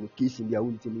certain fornication, they are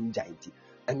winning giant,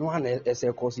 and one is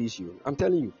a cause issue. I'm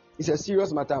telling you, it's a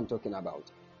serious matter I'm talking about.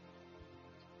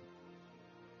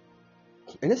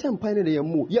 And this empire, they are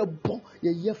more,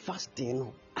 you're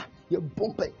fasting.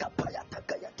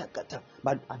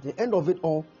 But at the end of it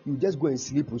all, you just go and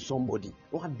sleep with somebody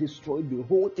or destroy the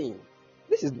whole thing.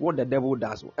 This is what the devil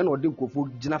does. And all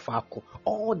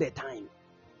the time.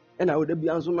 And I would be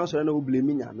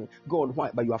blaming God,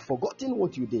 why? But you have forgotten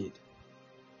what you did.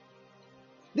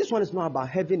 This one is not about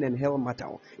heaven and hell matter.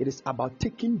 It is about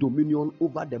taking dominion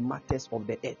over the matters of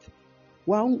the earth.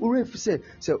 One say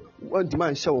one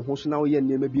demand show who's now here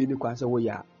name be any answer where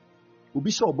ya.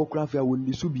 Ubi show bokrafia will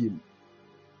be subium.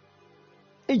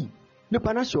 Hey, no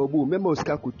panasho bo memo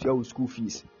ska kutia school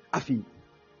fees. Afi.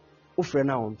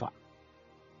 Ofrena on fa.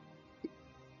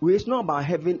 It's not about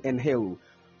heaven and hell.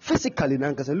 Physically,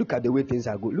 look at the way things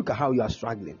are going. Look at how you are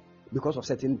struggling because of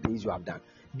certain things you have done.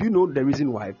 Do you know the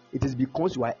reason why? It is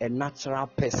because you are a natural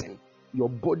person. Your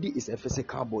body is a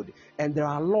physical body, and there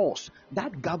are laws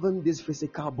that govern this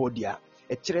physical body.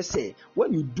 Say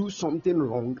when you do something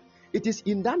wrong, it is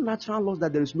in that natural laws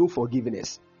that there is no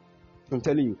forgiveness. I'm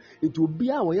telling you, it will be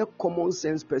a common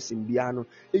sense person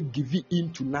give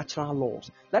in to natural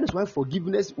laws. That is why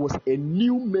forgiveness was a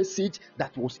new message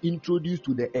that was introduced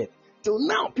to the earth. Till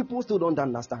now, people still don't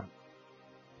understand.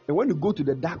 And when you go to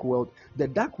the dark world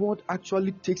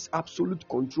actually takes absolute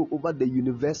control over the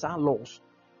universal laws.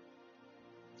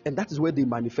 And that is where they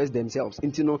manifest themselves.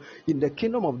 And, in the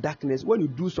kingdom of darkness, when you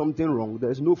do something wrong,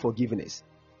 there is no forgiveness.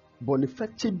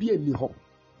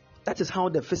 That is how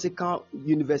the physical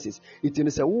universe is. It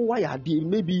is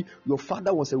maybe your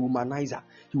father was a womanizer.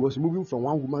 He was moving from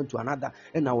one woman to another,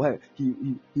 and now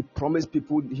he promised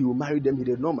people he will marry them. He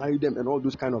did not marry them, and all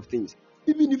those kind of things.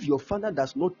 Even if your father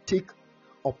does not take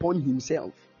upon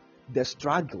himself the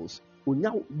struggles,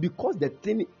 because the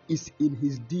thing is in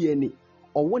his DNA,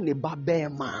 or when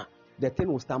the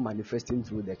thing will start manifesting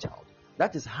through the child.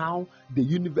 That is how the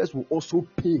universe will also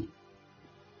pay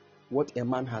what a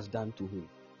man has done to him.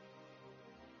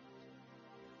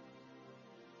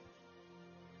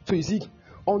 So you see,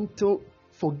 until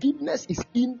forgiveness is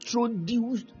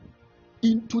introduced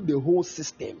into the whole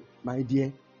system, my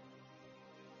dear,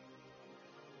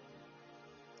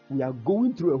 we are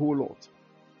going through a whole lot.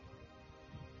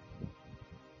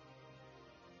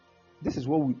 This is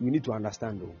what we need to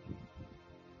understand, though.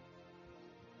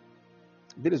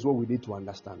 This is what we need to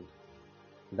understand.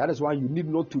 That is why you need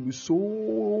not to be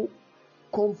so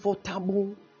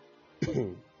comfortable.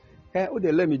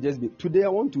 Let me just be. Today I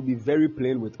want to be very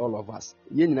plain with all of us.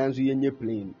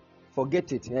 Plain.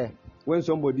 Forget it. When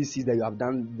somebody sees that you have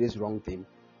done this wrong thing,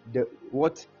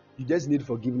 what you just need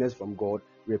forgiveness from God,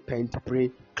 repent,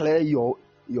 pray, clear your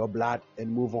blood,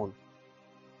 and move on.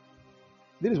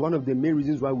 This is one of the main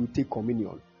reasons why we take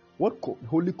communion. What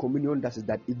Holy Communion does is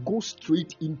that it goes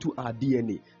straight into our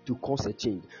DNA to cause a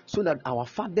change, so that our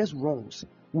father's wrongs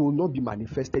will not be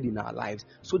manifested in our lives,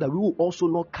 so that we will also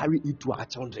not carry it to our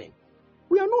children.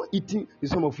 We are not eating.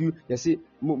 Some of you, they say,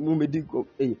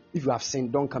 hey, if you have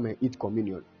sinned, don't come and eat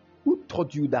communion. Who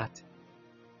taught you that?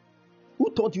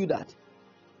 Who taught you that?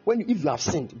 If you have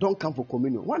sinned, don't come for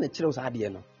communion. One child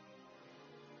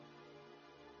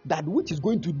that which is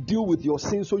going to deal with your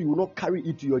sin, so you will not carry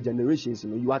it to your generations.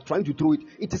 You are trying to throw it.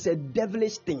 It is a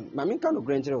devilish thing. I'm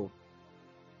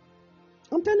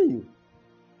telling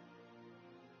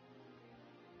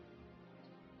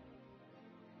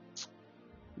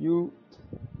you.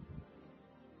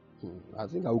 I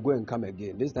think I will go and come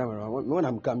again. This time around, when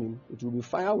I'm coming, it will be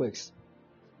fireworks.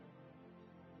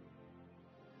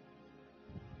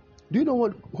 Do you know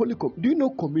what do you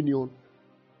know communion?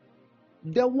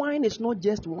 The wine is not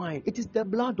just wine, it is the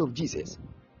blood of Jesus.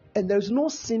 And there is no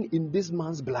sin in this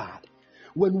man's blood.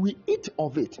 When we eat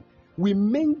of it, we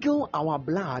mingle our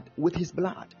blood with his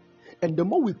blood. And the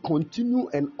more we continue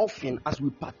and often as we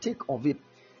partake of it,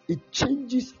 it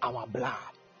changes our blood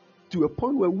to a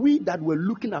point where we that were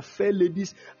looking at fair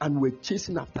ladies and were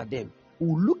chasing after them,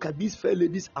 will look at these fair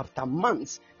ladies after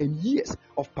months and years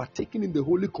of partaking in the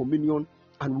Holy Communion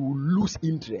and we will lose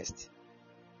interest.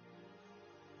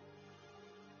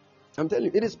 I'm telling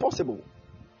you, it is possible.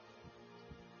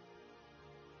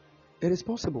 It is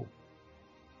possible.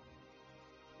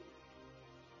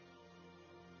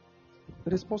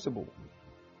 It is possible.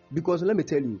 Because let me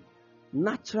tell you,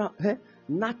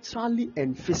 naturally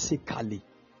and physically,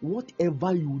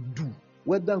 whatever you do,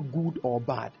 whether good or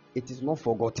bad, it is not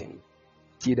forgotten.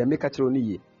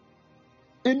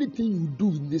 Anything you do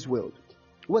in this world,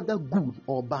 whether good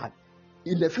or bad,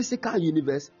 in the physical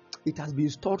universe, it has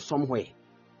been stored somewhere.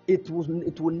 It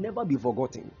will never be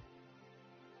forgotten.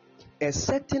 A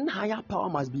certain higher power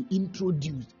must be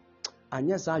introduced, and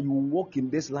yes, sir, you walk in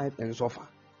this life and suffer.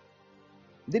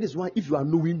 That is why if you are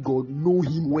knowing God, know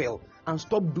him well and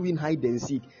stop doing hide and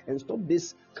seek and stop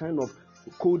this kind of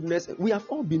coldness. We have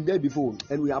all been there before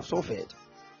and we have suffered.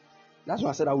 That's why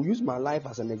I said I will use my life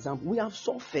as an example. We have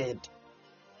suffered.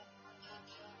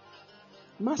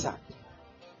 Master,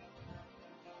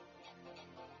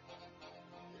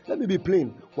 let me be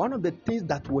plain. One of the things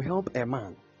that will help a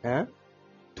man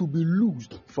to be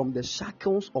loosed from the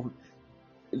shackles of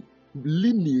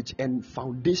lineage and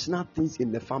foundational things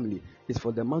in the family is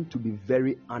for the man to be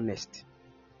very honest.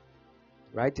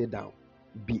 Write it down.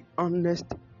 Be honest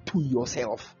to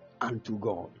yourself and to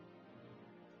God.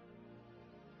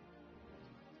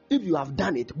 If you have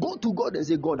done it, go to God and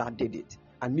say, God, I did it.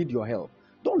 I need your help.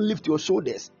 Don't lift your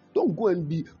shoulders. Don't go and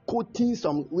be quoting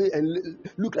some way and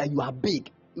look like you are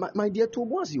big. My dear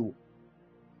Thomas, you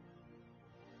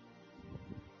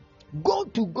go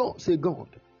to God. Say, God,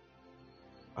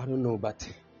 I don't know, but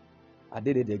I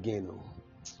did it again. Oh,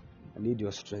 I need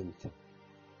your strength.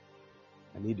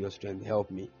 I need your strength. Help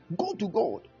me. Go to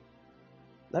God.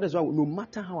 That is why no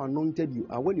matter how anointed you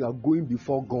are, when you are going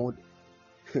before God,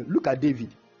 look at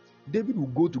David. David will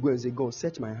go to God and say, God,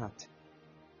 search my heart.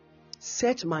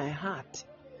 Search my heart.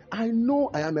 I know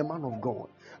I am a man of God.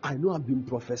 I know I've been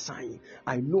prophesying.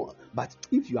 I know, but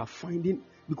if you are finding,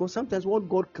 because sometimes what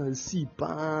God can see,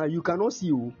 you cannot see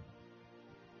you.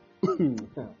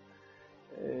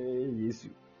 Yes.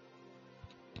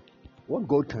 What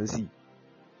God can see.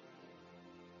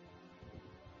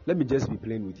 Let me just be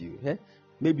plain with you.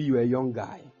 Maybe you're a young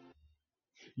guy.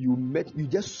 You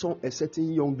just saw a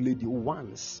certain young lady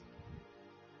once.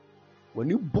 When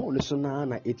you born a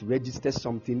son, it registers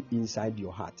something inside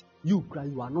your heart. You cry,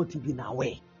 you are not even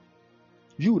aware.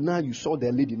 You saw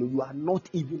the lady, you are not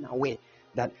even aware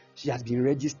that she has been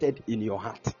registered in your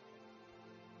heart.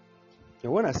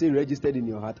 And when I say registered in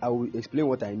your heart, I will explain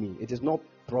what I mean. It is not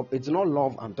it's not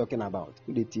love I'm talking about.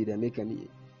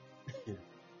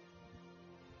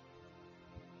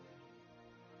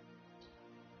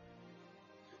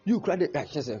 You cried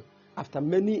after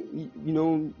many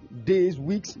days,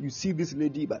 weeks, you see this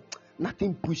lady, but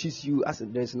nothing pushes you. As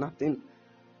there's nothing.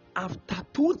 After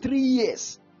 2-3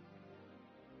 years,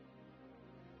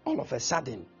 all of a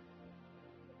sudden,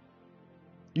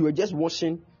 you were just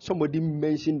watching, somebody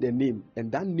mentioned the name,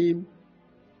 and that name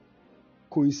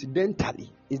coincidentally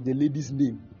is the lady's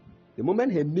name. The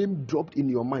moment her name dropped in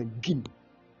your mind, Gim,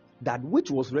 that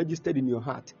which was registered in your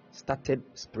heart started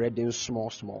spreading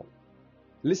small.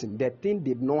 Listen, that thing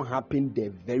did not happen the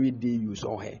very day you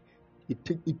saw her. It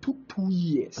took 2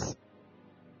 years.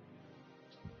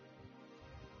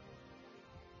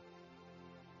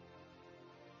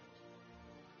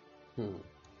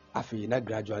 I feel that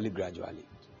gradually.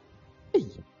 Hey,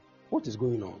 what is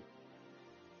going on?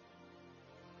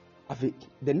 I feel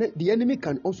the enemy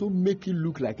can also make it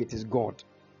look like it is God.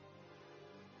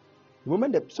 The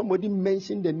moment that somebody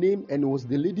mentioned the name and it was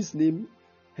the lady's name,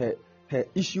 her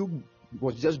issue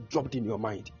was just dropped in your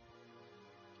mind.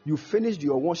 You finished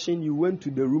your washing, you went to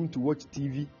the room to watch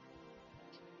TV.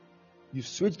 You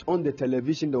switched on the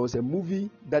television, there was a movie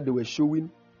that they were showing.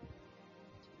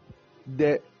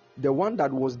 The one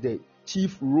that was the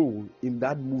chief role in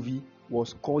that movie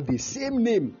was called the same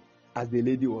name as the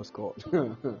lady was called.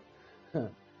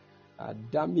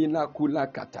 Adamina kula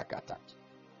katakata.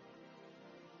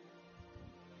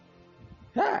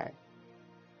 Hey.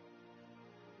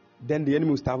 Then the enemy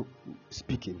will start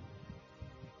speaking.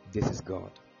 This is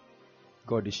God.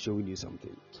 God is showing you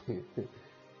something.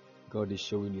 God is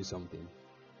showing you something.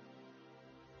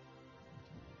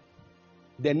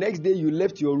 The next day you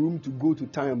left your room to go to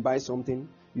town and buy something.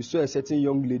 You saw a certain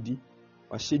young lady.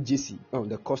 She Jesse,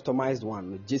 the customized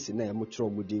one. Jesse na much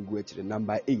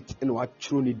number 8. And what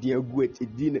truly dear good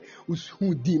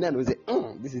who dinner and say,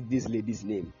 this is this lady's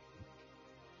name.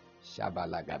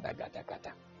 Shabala gada gada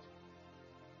gada.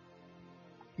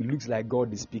 It looks like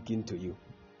God is speaking to you.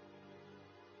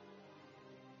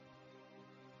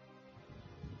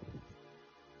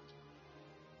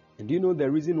 And do you know the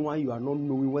reason why you are not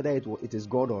knowing whether it is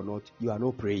God or not? You are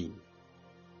not praying.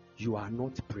 You are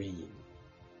not praying.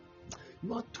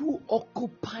 You are too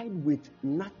occupied with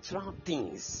natural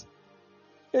things.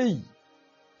 Hey,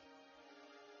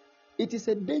 it is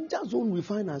a danger zone we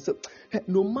find ourselves.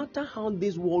 No matter how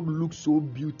this world looks so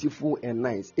beautiful and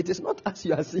nice, it is not as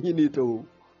you are seeing it. Oh,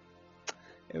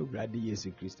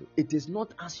 it is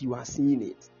not as you are seeing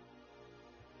it.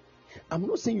 I'm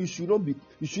not saying you shouldn't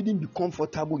be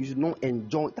comfortable, you should not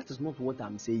enjoy. That is not what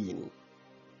I'm saying.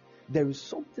 There is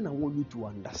something I want you to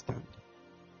understand.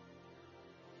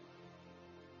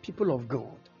 People of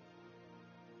God,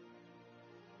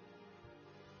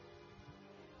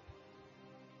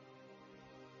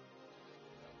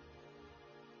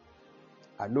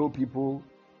 I know people,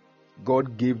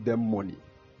 God gave them money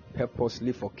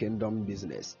purposely for kingdom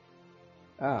business.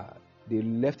 They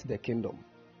left the kingdom.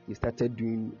 They started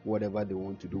doing whatever they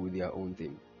want to do with their own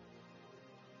thing.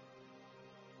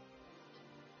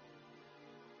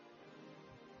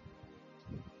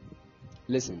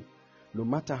 Listen, no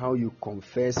matter how you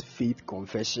confess faith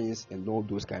confessions and all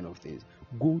those kind of things,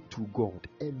 go to God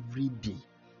every day.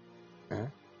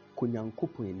 And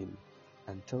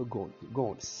tell God,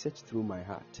 God, search through my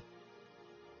heart.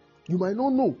 You might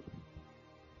not know.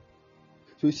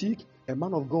 So you see, a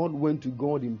man of God went to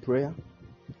God in prayer.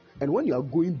 And when you are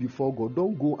going before God,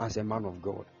 don't go as a man of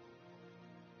God.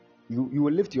 You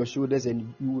will lift your shoulders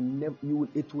and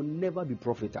it will never be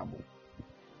profitable.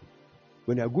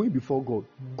 When you are going before God,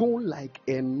 go like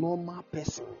a normal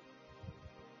person.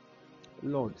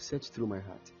 Lord, search through my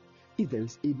heart. If there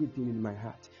is anything in my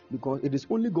heart, because it is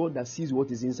only God that sees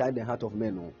what is inside the heart of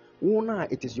men.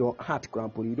 It is your heart,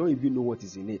 Grandpa. You don't even know what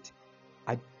is in it.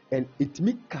 And it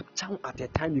may capture at a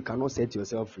time you cannot set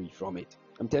yourself free from it.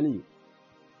 I'm telling you.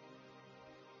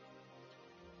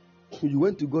 You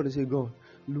went to God and said, God,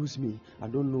 lose me. I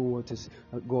don't know what is.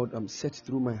 God, I'm set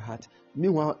through my heart.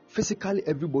 Meanwhile, physically,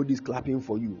 everybody is clapping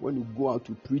for you. When you go out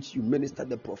to preach, you minister,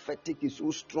 the prophetic is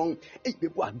so strong. Hey,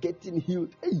 people are getting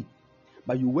healed. Hey.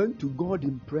 But you went to God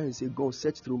in prayer and said, God,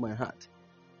 search through my heart.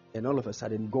 And all of a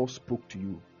sudden, God spoke to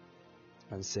you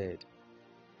and said,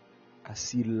 I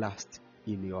see lust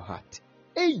in your heart.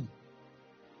 Hey!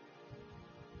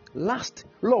 Lust,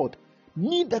 Lord.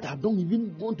 Me that I don't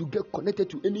even want to get connected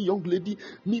to any young lady.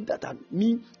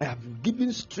 I have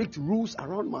given strict rules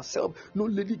around myself. No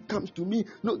lady comes to me.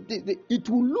 No, it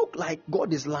will look like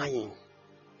God is lying.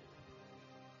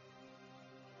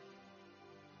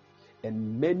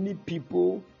 And many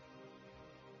people,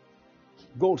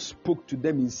 God spoke to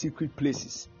them in secret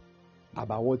places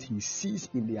about what He sees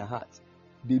in their hearts.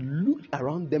 They looked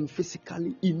around them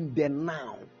physically in the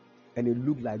now, and it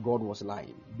looked like God was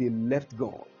lying. They left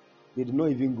God. They did not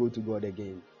even go to God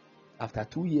again. After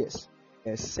 2 years,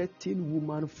 a certain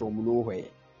woman from nowhere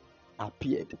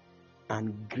appeared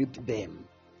and gripped them.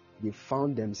 They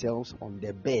found themselves on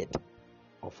the bed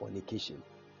of fornication.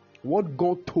 What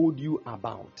God told you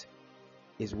about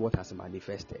is what has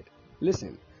manifested.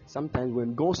 Listen, sometimes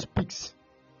when God speaks,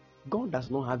 God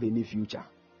does not have any future.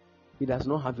 He does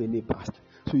not have any past.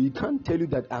 So He can't tell you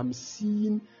that I'm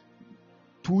seeing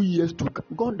 2 years to come.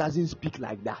 God doesn't speak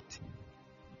like that.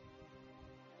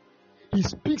 He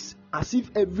speaks as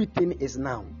if everything is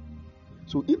now.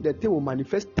 So if the thing will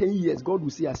manifest 10 years, God will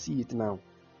say, I see it now.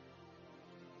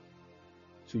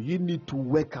 So you need to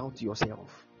work out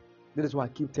yourself. That is why I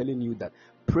keep telling you that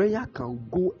prayer can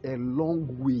go a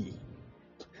long way.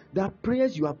 There are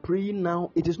prayers you are praying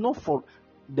now, it is not for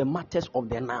the matters of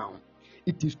the now.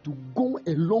 It is to go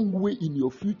a long way in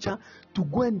your future, to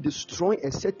go and destroy a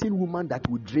certain woman that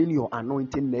will drain your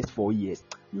anointing next 4 years.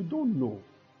 You don't know.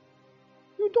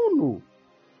 You don't know.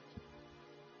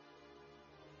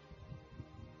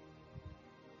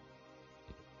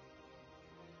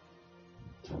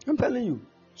 I'm telling you.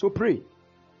 So pray.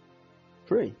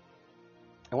 Pray.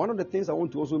 And one of the things I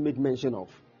want to also make mention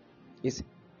of is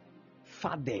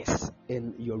fathers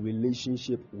and your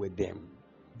relationship with them.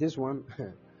 This one,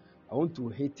 I want to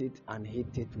hate it and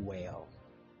hate it well.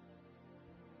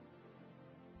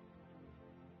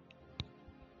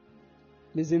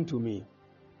 Listen to me.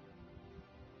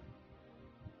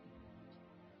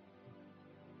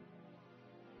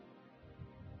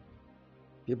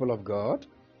 People of God,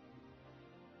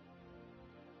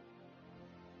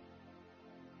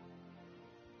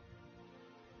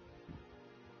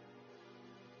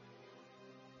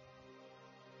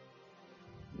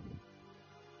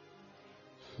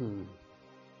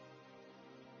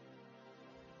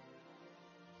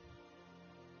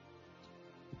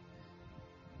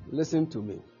 Listen to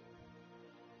me.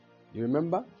 You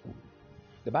remember?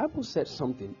 The Bible said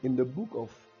something in the book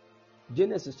of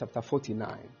Genesis chapter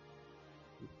 49.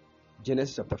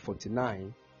 Genesis chapter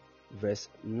 49, verse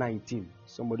 19.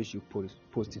 Somebody should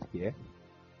post it here.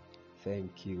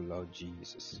 Thank you, Lord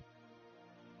Jesus.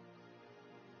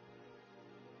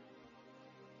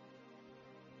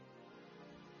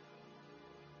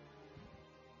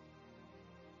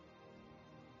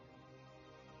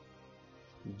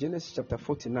 Genesis chapter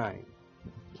 49,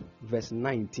 verse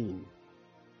 19.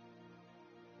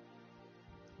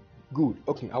 Good.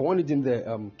 Okay, I want it in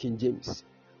the King James.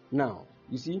 Now,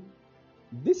 you see,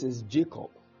 this is Jacob.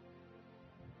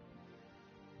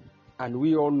 And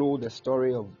we all know the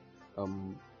story of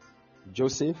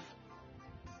Joseph.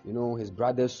 You know, his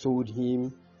brothers sold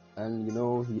him, and you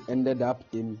know, he ended up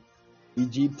in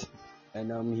Egypt,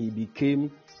 and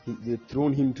they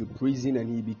thrown him to prison,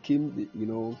 and he became,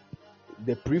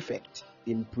 the prefect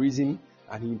in prison,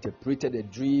 and he interpreted a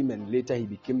dream, and later he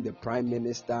became the prime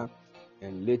minister,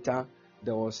 and later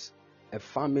there was a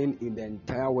famine in the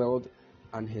entire world,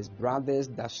 and his brothers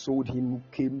that sold him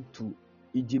came to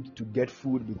Egypt to get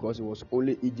food, because it was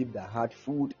only Egypt that had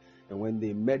food. And when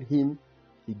they met him,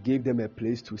 he gave them a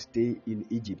place to stay in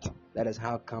Egypt. That is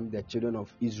how come the children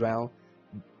of Israel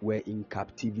were in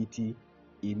captivity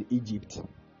in Egypt.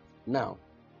 Now,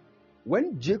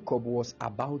 when Jacob was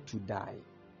about to die,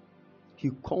 he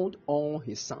called all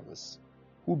his sons,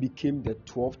 who became the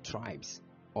 12 tribes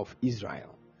of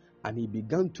Israel, and he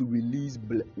began to release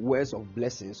words of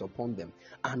blessings upon them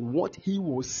and what he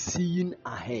was seeing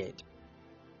ahead.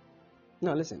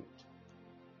 Now listen.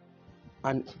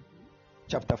 And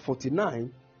chapter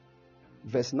 49,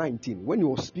 verse 19, when he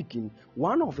was speaking,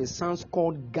 one of his sons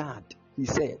called Gad, he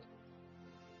said,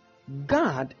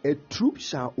 Gad, a troop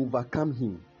shall overcome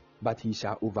him, but he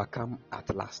shall overcome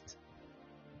at last.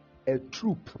 A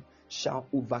troop shall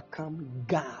overcome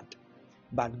Gad,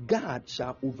 but Gad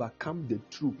shall overcome the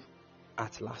troop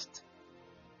at last.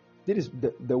 This is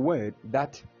the word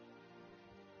that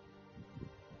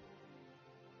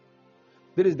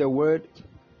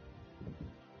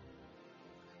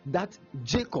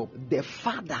Jacob, the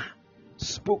father,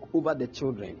 spoke over the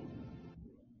children.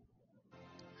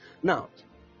 Now,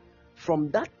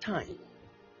 from that time,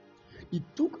 it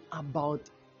took about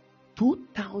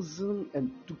 2,000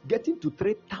 and getting to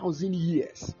 3,000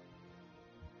 years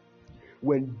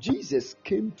when Jesus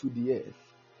came to the earth.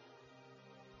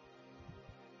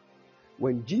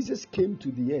 When Jesus came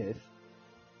to the earth,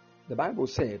 the Bible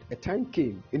said a time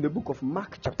came in the book of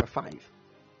Mark chapter 5.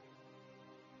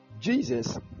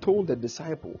 Jesus told the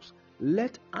disciples,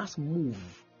 let us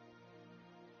move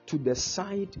to the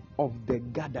side of the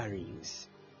Gadarenes.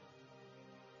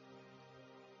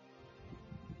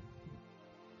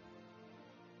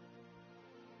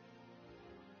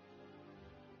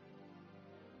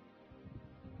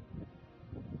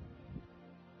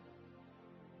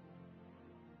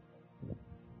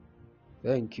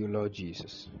 Thank you, Lord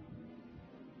Jesus.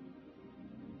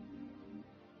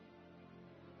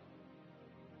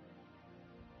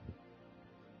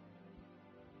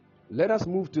 Let us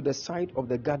move to the side of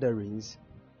the Gadarenes.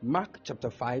 Mark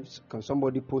chapter 5. Can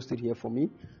somebody post it here for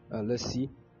me? Let's see.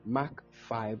 Mark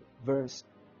 5 verse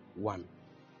 1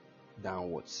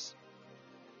 downwards.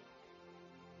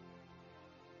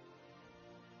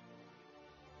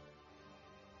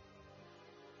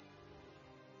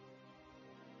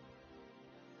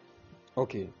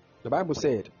 Okay, the Bible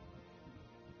said,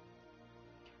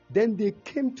 then they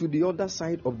came to the other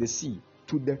side of the sea,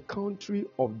 to the country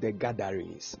of the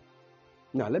Gadarenes.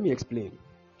 Now, let me explain.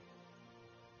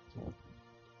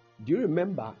 Do you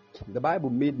remember the Bible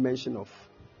made mention of,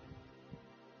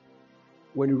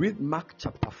 when you read Mark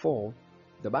chapter 4,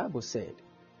 the Bible said,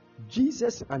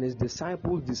 Jesus and his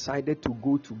disciples decided to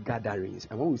go to Gadarenes.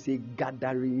 And when we say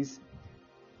Gadarenes,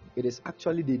 it is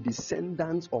actually the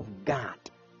descendants of Gad.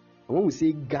 And when we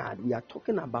say God, we are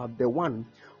talking about the one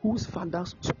whose father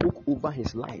spoke over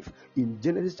his life in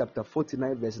Genesis chapter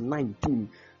 49 verse 19,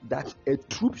 that a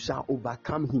troop shall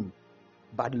overcome him,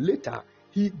 but later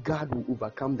God will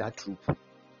overcome that troop.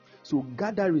 So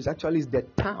Gadar is actually the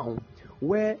town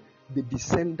where the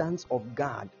descendants of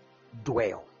God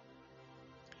dwell.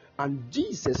 And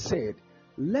Jesus said,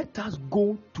 let us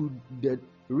go to the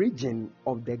region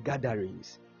of the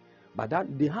Gadarenes. But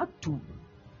that they had to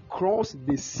cross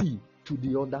the sea to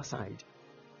the other side.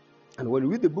 And when we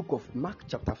read the book of Mark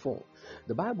chapter 4,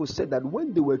 the Bible said that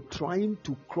when they were trying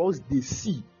to cross the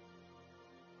sea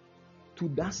to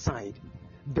that side,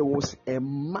 there was a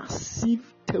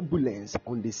massive turbulence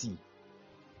on the sea.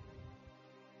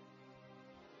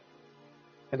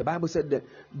 And the Bible said that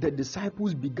the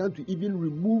disciples began to even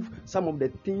remove some of the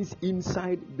things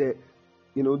inside the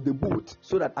boat,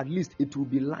 so that at least it will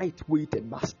be lightweighted,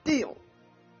 but still.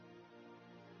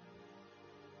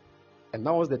 And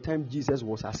that was the time Jesus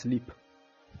was asleep.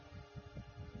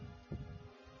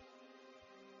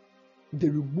 They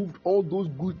removed all those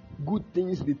good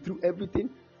things, they threw everything,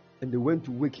 and they went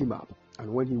to wake him up.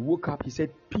 And when he woke up, he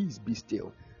said, "Peace, be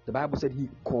still." The Bible said he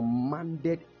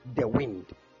commanded the wind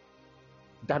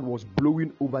that was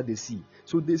blowing over the sea.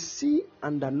 So the sea,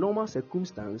 under normal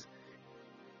circumstance,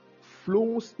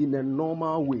 flows in a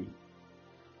normal way.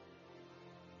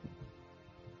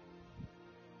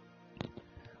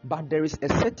 But there is a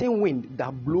certain wind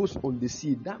that blows on the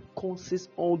sea that causes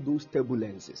all those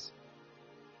turbulences.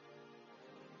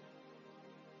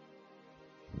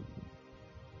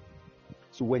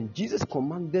 So when Jesus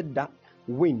commanded that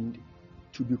wind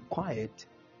to be quiet,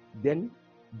 then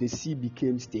the sea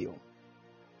became still.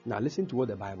 Now listen to what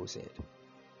the Bible said.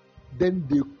 Then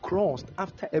they crossed,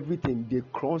 after everything, they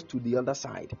crossed to the other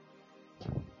side.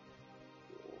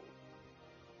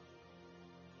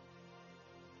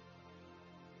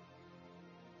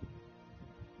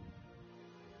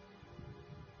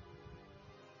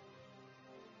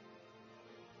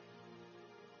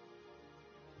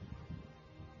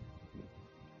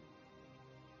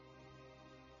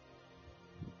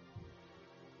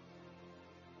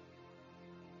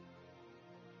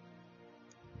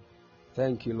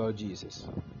 Thank you, Lord Jesus.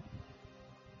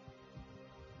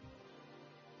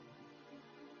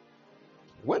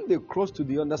 When they crossed to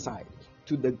the other side,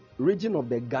 to the region of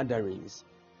the gatherings,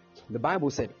 the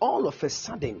Bible said, all of a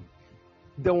sudden,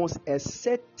 there was a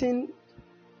certain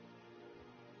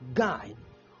guy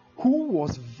who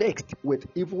was vexed with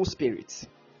evil spirits,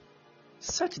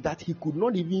 such that he could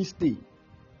not even stay.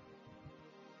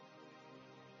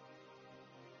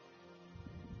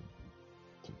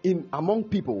 Among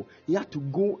people, he had to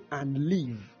go and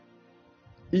live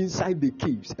inside the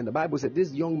caves. And the Bible said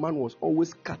this young man was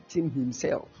always cutting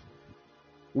himself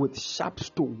with sharp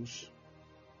stones.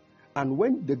 And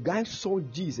when the guy saw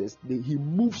Jesus, he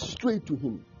moved straight to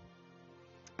him.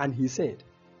 And he said,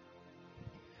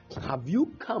 "Have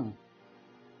you come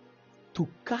to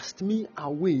cast me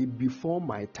away before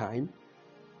my time?"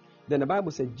 Then the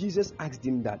Bible said, Jesus asked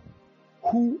him that,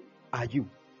 "Who are you?"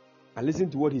 And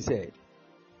listen to what he said.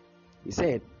 He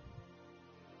said,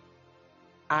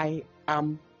 "I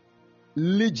am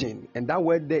legion." And that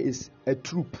word there is a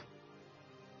troop.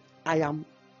 I am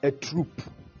a troop.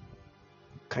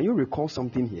 Can you recall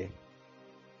something here?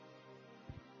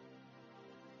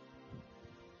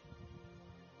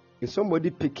 Is somebody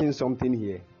picking something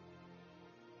here?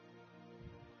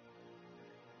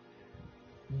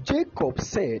 Jacob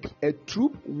said a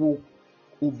troop will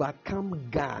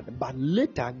overcome God, but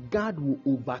later God will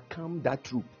overcome that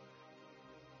troop.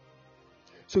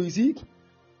 So you see,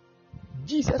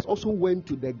 Jesus also went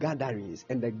to the gatherings,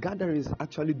 and the gatherings are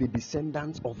actually the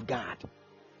descendants of God.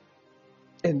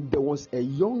 And there was a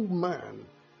young man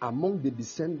among the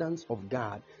descendants of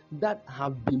God that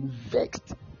have been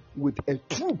vexed with a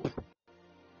troop.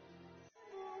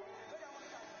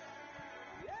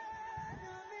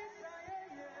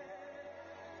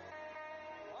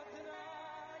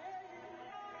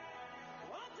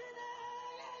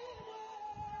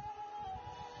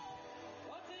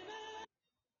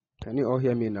 Can you all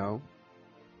hear me now?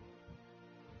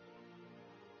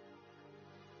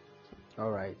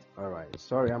 All right.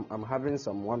 Sorry, I'm having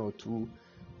some one or two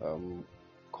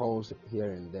calls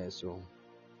here and there, so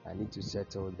I need to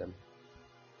settle them.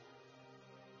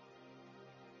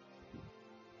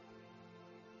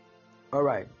 All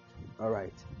right.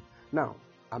 Now,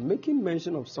 I'm making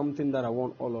mention of something that I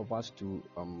want all of us to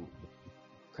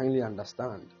kindly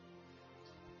understand.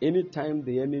 Anytime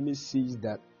the enemy sees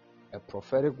that a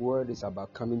prophetic word is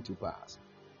about coming to pass,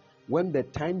 when the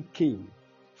time came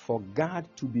for God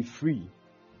to be free,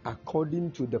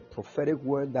 according to the prophetic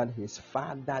word that his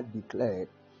father declared,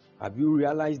 have you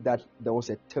realized that there was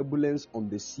a turbulence on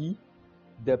the sea?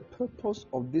 The purpose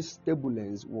of this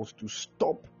turbulence was to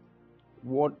stop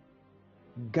what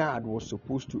God was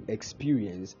supposed to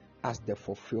experience as the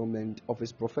fulfillment of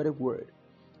his prophetic word.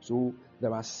 So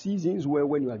there are seasons where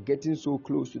when you are getting so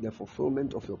close to the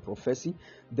fulfillment of your prophecy,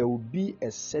 there will be a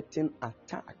certain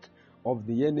attack of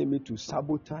the enemy to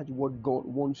sabotage what God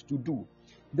wants to do.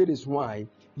 That is why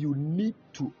you need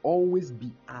to always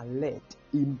be alert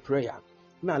in prayer.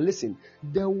 Now listen,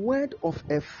 the word of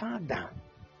a father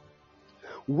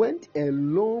went a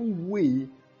long way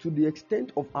to the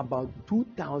extent of about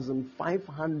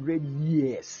 2,500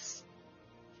 years.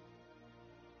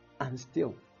 And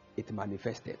still, it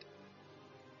manifested.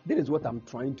 This is what I'm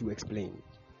trying to explain.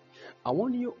 I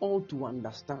want you all to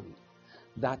understand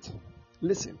that,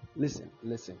 listen. You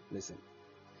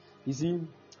see,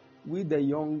 we the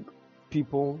young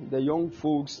people, the young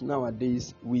folks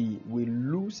nowadays, we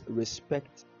lose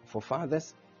respect for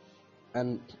fathers,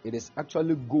 and it is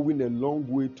actually going a long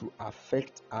way to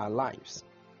affect our lives.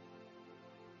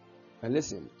 And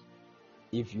listen,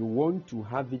 if you want to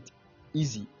have it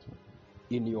easy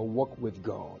in your walk with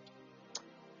God,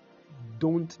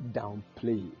 don't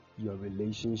downplay your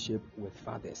relationship with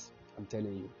fathers. I'm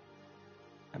telling you.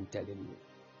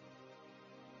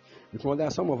 Because there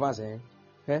are some of us,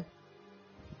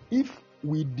 if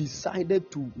we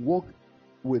decided to walk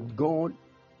with God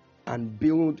and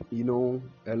build,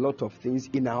 a lot of things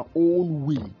in our own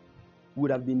way, we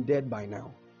would have been dead by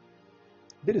now.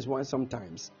 That is why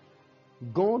sometimes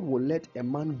God will let a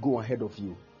man go ahead of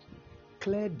you,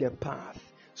 clear the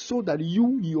path, so that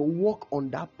your walk on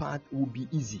that path will be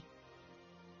easy.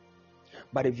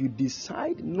 But if you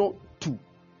decide not to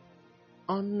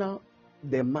honor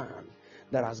the man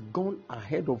that has gone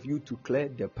ahead of you to clear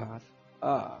the path,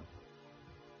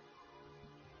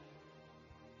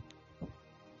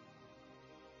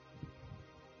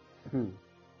 When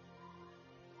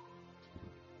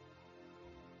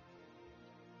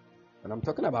I'm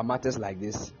talking about matters like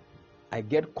this, I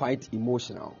get quite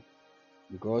emotional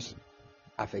because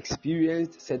I've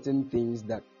experienced certain things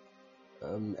that,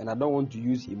 and I don't want to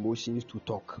use emotions to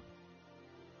talk.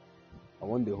 I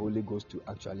want the Holy Ghost to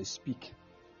actually speak.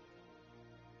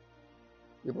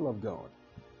 People of God,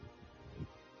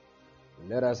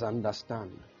 let us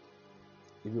understand.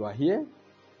 If you are here,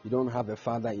 you don't have a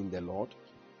father in the Lord,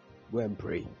 go and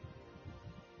pray.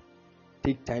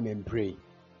 Take time and pray.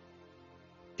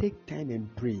 Take time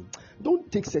and pray.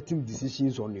 Don't take certain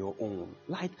decisions on your own.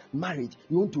 Like marriage,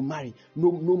 you want to marry.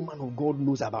 No man of God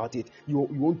knows about it. You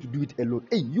want to do it alone.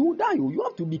 Hey, you die. You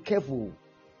have to be careful.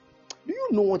 Do you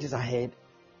know what is ahead?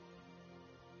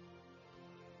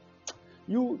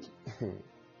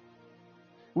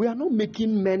 We are not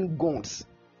making men gods.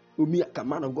 Me, a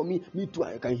man of God. Me too,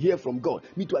 I can hear from God.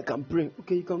 Me too, I can pray.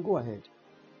 Okay, you can go ahead.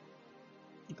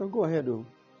 Though.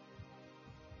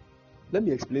 Let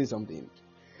me explain something.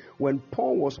 When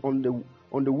Paul was on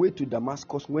the way to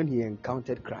Damascus, when he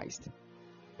encountered Christ,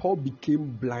 Paul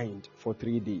became blind for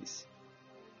 3 days.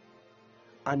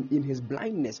 And in his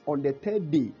blindness, on the third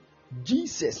day,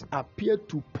 Jesus appeared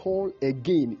to Paul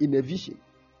again in a vision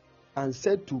and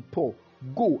said to Paul,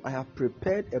 "Go, I have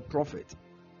prepared a prophet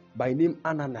by name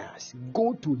Ananias.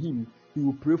 Go to him, he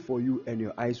will pray for you and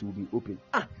your eyes will be open."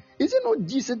 Is it not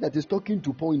Jesus that is talking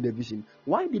to Paul in the vision?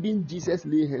 Why didn't Jesus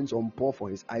lay hands on Paul for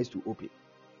his eyes to open?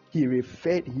 He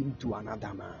referred him to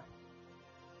another man.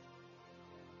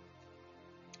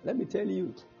 Let me tell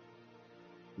you,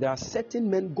 there are certain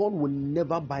men, God will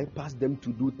never bypass them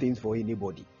to do things for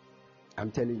anybody.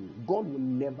 I'm telling you, God will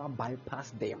never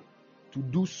bypass them to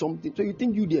do something. So you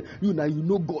think you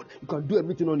know God, you can do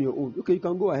everything on your own. Okay, you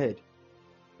can go ahead.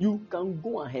 You can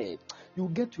go ahead. You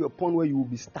get to a point where you will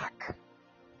be stuck.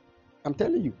 I'm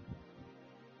telling you.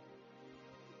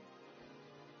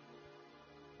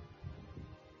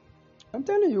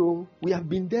 We have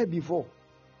been there before.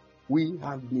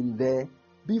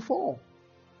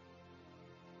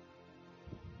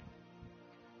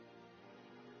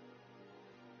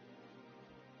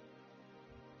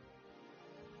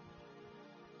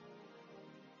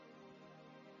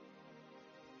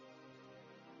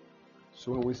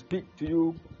 So when we speak to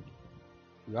you,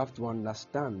 you have to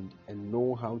understand and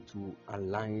know how to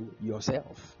align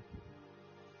yourself.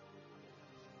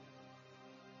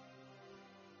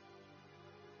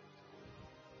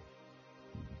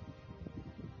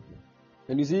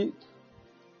 And you see,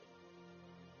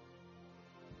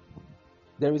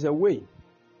 there is a way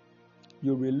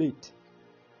you relate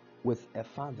with a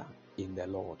father in the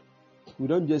Lord. We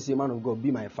don't just say, "Man of God,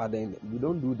 be my father." We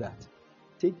don't do that.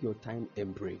 Take your time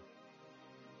and pray.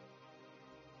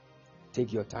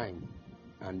 Take your time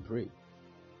and pray.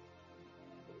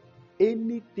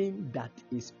 Anything that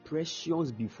is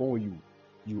precious before you,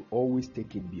 you always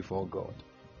take it before God.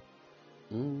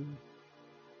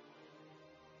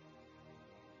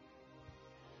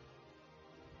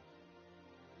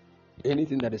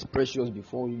 Anything that is precious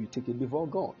before you, you take it before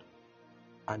God.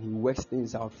 And He works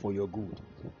things out for your good.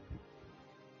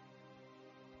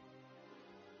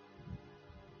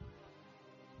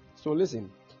 So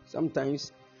listen,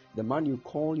 sometimes the man you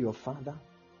call your father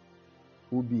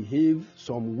will behave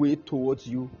some way towards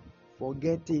you.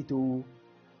 Forget it.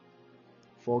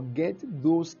 Forget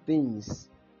those things.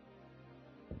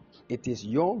 It is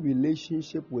your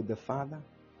relationship with the Father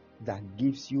that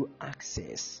gives you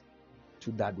access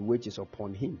to that which is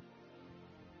upon Him,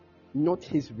 not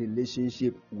His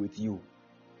relationship with you.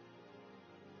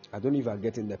 I don't know if I'm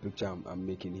getting the picture I'm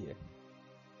making here.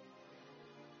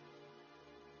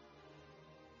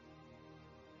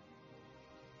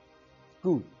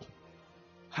 Good.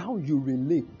 How you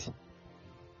relate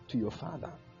to your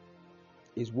Father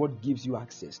is what gives you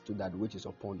access to that which is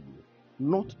upon you,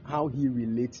 not how He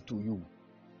relates to you.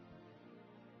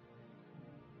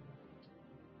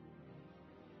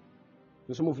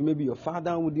 So some of you, maybe your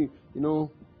father would, they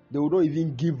would not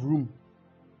even give room.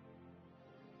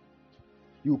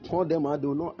 You call them out, they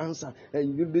will not answer.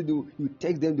 And you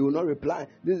text them, they will not reply.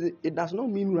 It does not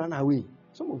mean run away.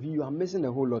 Some of you are missing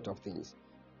a whole lot of things.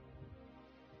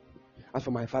 As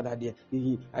for my father,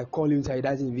 I call him, so he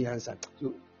doesn't even answer.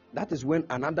 So that is when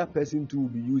another person too will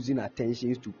be using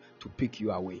attentions to pick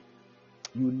you away.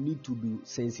 You need to be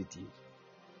sensitive.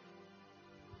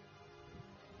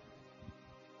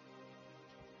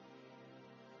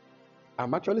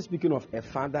 I'm actually speaking of a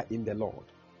father in the Lord.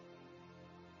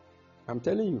 I'm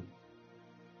telling you.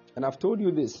 And I've told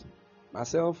you this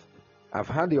myself. I've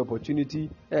had the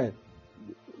opportunity.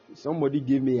 Somebody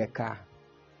gave me a car.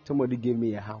 Somebody gave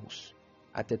me a house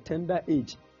at a tender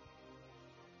age.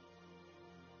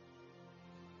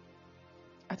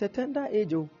 At a tender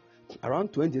age,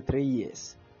 around 23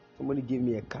 years, somebody gave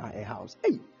me a car, a house.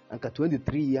 Hey, like a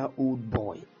 23-year-old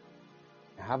boy.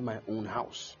 I have my own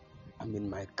house. I'm in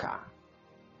my car.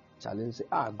 Challenge say,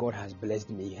 God has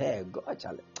blessed me. Hey, God,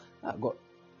 challenge. God.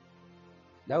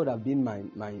 That would have been my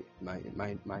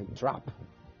trap.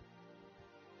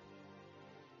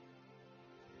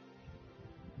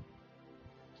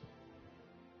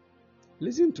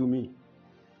 Listen to me.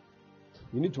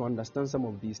 You need to understand some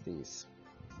of these things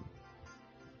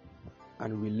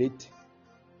and relate.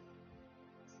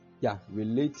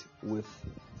 Relate with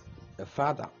the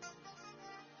Father.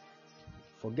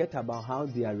 Forget about how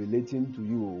they are relating to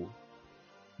you.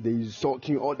 They insult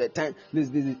you all the time.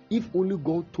 Listen, if only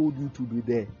God told you to be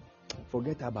there,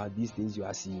 forget about these things you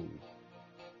are seeing.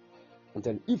 I'm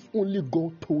telling you, if only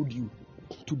God told you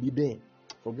to be there,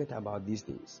 forget about these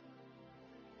things.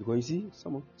 Because you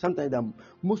see, sometimes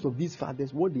most of these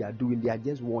fathers, what they are doing, they are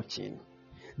just watching.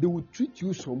 They will treat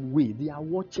you some way. They are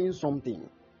watching something.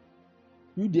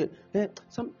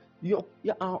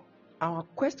 Our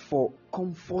quest for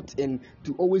comfort and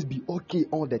to always be okay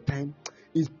all the time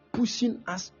is pushing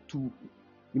us to,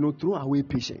 throw away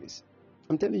patience.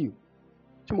 I'm telling you,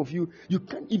 some of you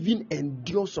can't even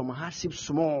endure some hardship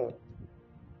small.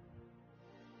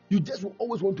 You just will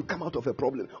always want to come out of a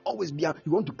problem. You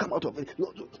want to come out of it.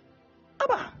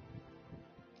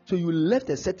 So you left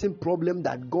a certain problem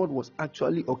that God was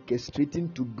actually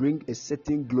orchestrating to bring a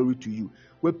certain glory to you.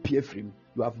 Where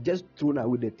you have just thrown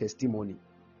away the testimony.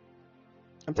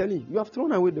 I'm telling you have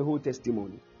thrown away the whole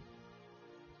testimony.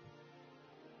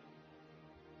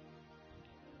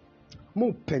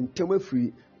 More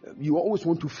free. You always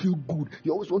want to feel good.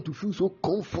 You always want to feel so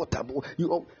comfortable.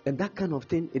 And that kind of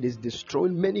thing, it is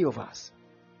destroying many of us.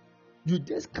 You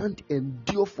just can't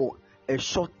endure for a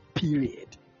short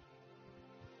period.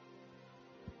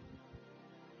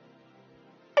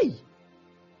 Hey!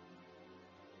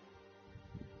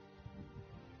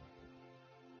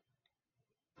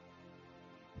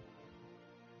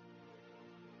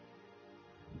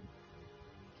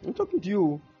 I'm talking to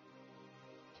you.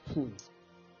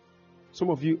 Some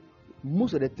of you,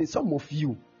 most of the things, some of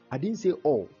you, I didn't say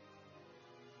all.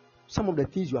 Some of the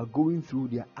things you are going through,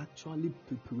 they are actually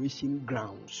preparation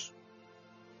grounds.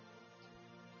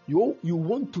 You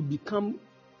want to become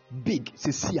big,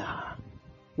 Cecilia.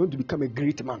 You want to become a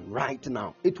great man right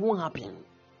now. It won't happen.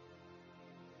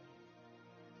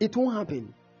 It won't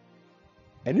happen.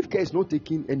 And if care is not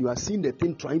taken and you are seeing the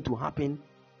thing trying to happen,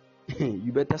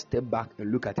 you better step back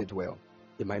and look at it well.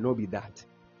 It might not be that.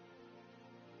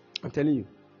 I'm telling you.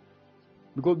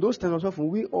 Because those times often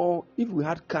if we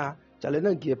had car,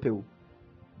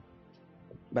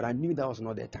 but I knew that was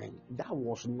not the time. That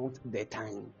was not the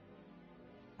time.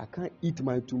 I can't eat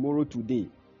my tomorrow today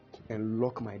and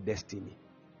lock my destiny.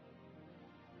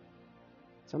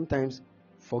 Sometimes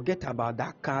forget about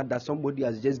that car that somebody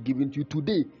has just given to you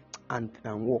today and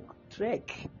walk.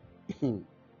 Trek. I'm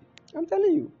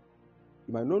telling you.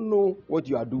 You might not know what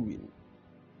you are doing.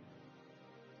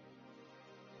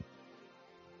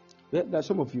 There's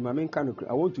some of you, my main kind of,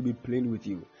 I want to be plain with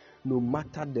you. No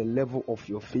matter the level of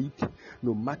your faith,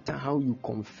 no matter how you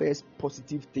confess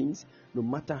positive things, no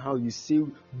matter how you say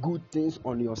good things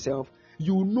on yourself,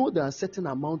 you know there are a certain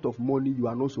amount of money you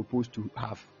are not supposed to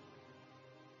have.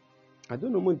 I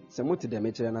don't know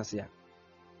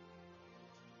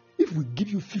if we give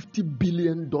you $50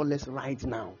 billion right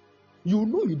now, you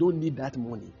know you don't need that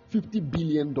money. $50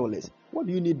 billion. What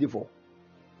do you need it for?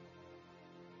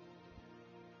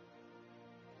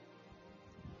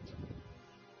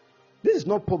 This is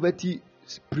not poverty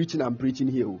preaching I'm preaching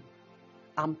here.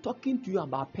 I'm talking to you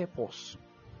about purpose.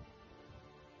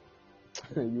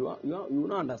 You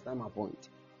don't understand my point.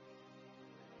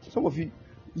 Some of you,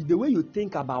 the way you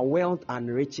think about wealth and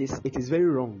riches, it is very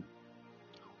wrong.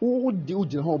 All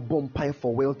the bonfire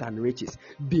for wealth and riches,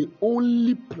 the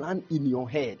only plan in your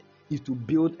head is to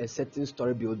build a certain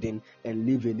story building and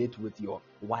live in it with your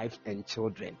wife and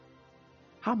children.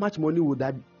 How much money would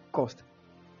that cost?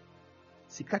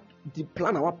 The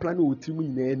plan, our plan will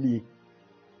be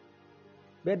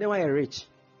but then why are rich?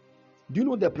 Do you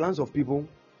know the plans of people?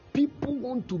 People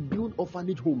want to build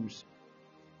orphanage homes.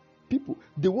 People,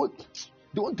 they want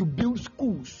to build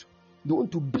schools. They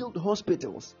want to build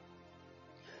hospitals.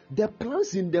 The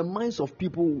plans in the minds of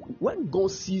people, when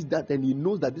God sees that and He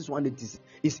knows that this one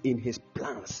is in His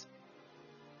plans.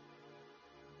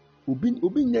 All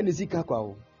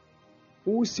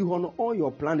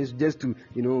your plan is just to,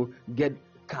 get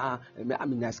car. I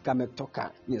mean,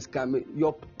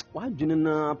 your why do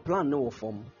you plan no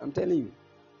form? I'm telling you.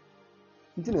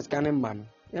 It's scanning man.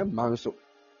 So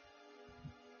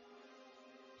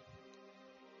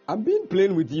I've been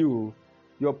playing with you.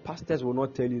 Your pastors will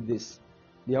not tell you this.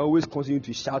 They always continue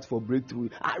to shout for breakthrough.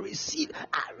 I receive.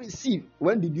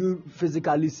 When did you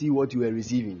physically see what you were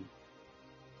receiving?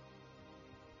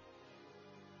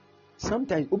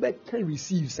 Sometimes Ube can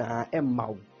receive.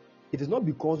 It is not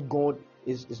because God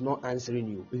is not answering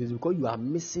you. It is because you are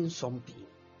missing something.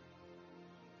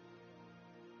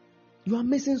 You are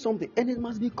missing something and it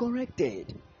must be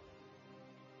corrected.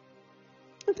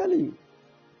 I'm telling you.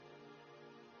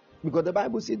 Because the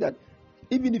Bible says that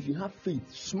even if you have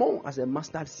faith, small as a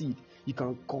mustard seed, you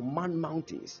can command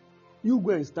mountains. You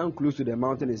go and stand close to the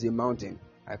mountain and say, mountain,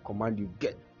 I command you,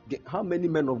 get. How many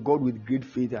men of God with great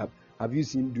faith have you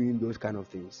seen doing those kind of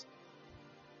things?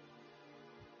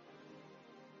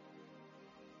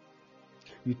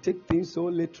 You take things so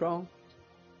literal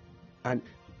and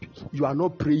you are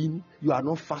not praying, you are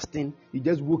not fasting, you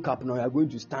just woke up now, you are going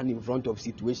to stand in front of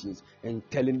situations and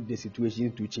telling the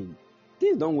situations to change.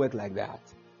 Things don't work like that.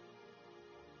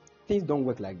 Things don't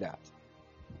work like that.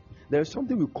 There is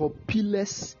something we call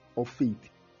pillars of faith.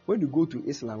 When you go to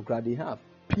Islam, they have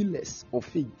pillars of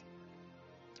faith.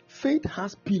 Faith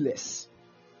has pillars.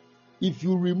 If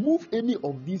you remove any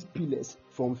of these pillars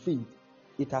from faith,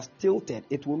 it has tilted.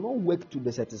 It will not work to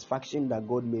the satisfaction that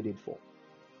God made it for.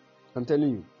 I'm telling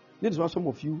you. This is why some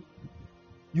of you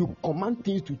command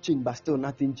things to change, but still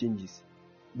nothing changes.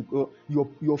 Because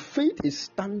your faith is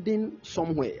standing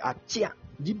somewhere.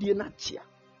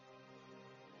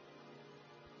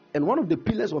 And one of the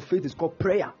pillars of faith is called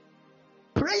prayer.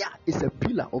 Prayer is a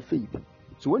pillar of faith.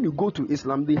 So when you go to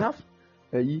Islam, they have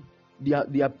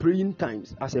their praying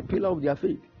times as a pillar of their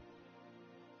faith.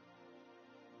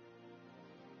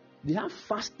 They have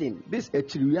fasting. This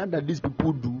actually that these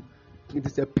people do. It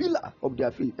is a pillar of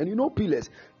their faith. And you know pillars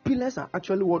are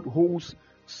actually what holds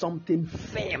something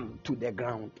firm to the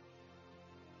ground.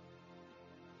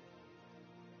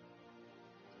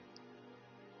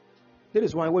 That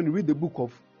is why when you read the book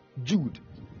of Jude,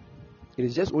 it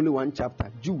is just only one chapter,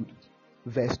 Jude,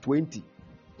 verse 20.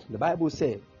 The Bible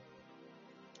says,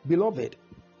 beloved,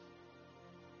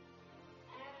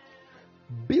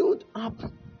 build up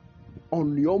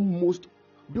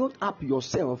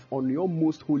yourself on your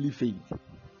most holy faith,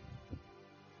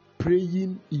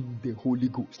 praying in the Holy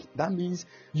Ghost. That means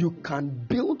you can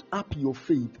build up your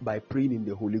faith by praying in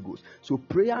the Holy Ghost. So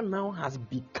prayer now has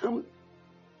become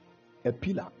a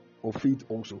pillar of faith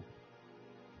also.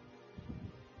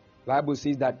 Bible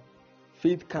says that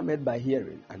faith cometh by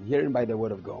hearing, and hearing by the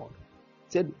word of God.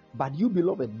 It said, but you,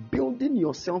 beloved, building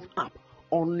yourself up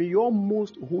on your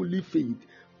most holy faith,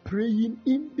 praying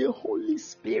in the Holy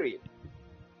Spirit.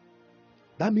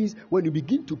 That means when you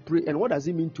begin to pray, and what does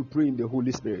it mean to pray in the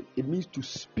Holy Spirit? It means to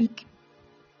speak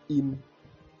in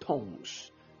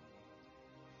tongues.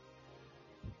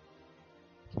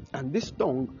 And this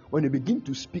tongue, when you begin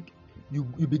to speak, you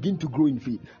begin to grow in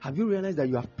faith. Have you realized that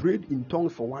you have prayed in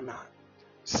tongues for 1 hour?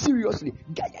 Seriously.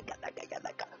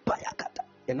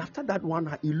 And after that 1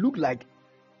 hour, it looked like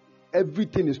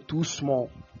everything is too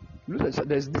small.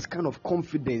 There's this kind of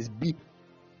confidence be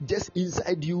just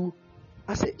inside you.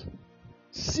 I said,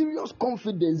 serious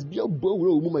confidence be a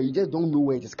woman. You just don't know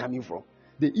where it is coming from.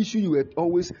 The issue you were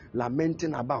always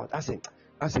lamenting about. I said,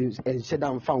 as a shut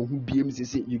down found who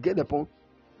BMCC. You get the point?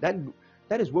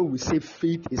 That is when we say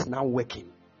faith is now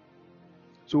working.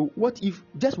 So what if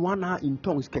just 1 hour in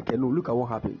tongues, no, look at what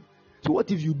happened. So what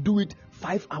if you do it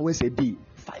 5 hours a day,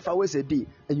 5 hours a day,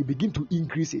 and you begin to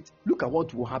increase it? Look at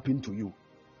what will happen to you.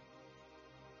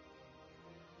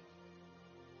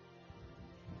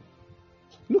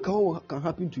 Look at what can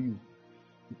happen to you.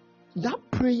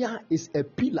 That prayer is a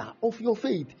pillar of your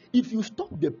faith. If you stop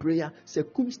the prayer,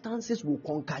 circumstances will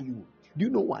conquer you. Do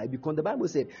you know why? Because the Bible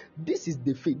said, this is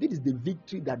the faith, this is the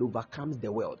victory that overcomes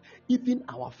the world. Even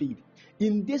our faith.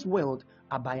 In this world,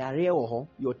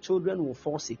 your children will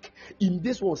fall sick. In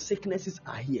this world, sicknesses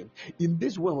are here. In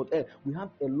this world, we have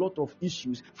a lot of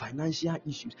issues, financial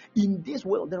issues. In this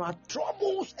world, there are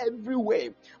troubles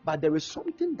everywhere. But there is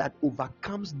something that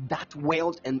overcomes that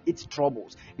world and its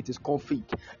troubles. It is called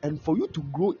faith. And for you to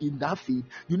grow in that faith,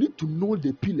 you need to know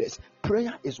the pillars.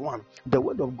 Prayer is one. The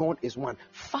word of God is one.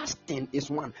 Fasting is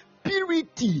one.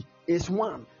 Purity is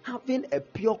one. Having a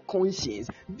pure conscience.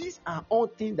 These are all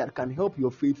things that can help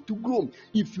your faith to grow.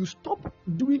 If you stop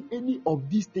doing any of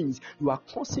these things, you are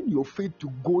causing your faith to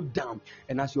go down.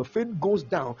 And as your faith goes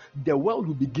down, the world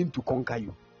will begin to conquer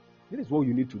you. This is what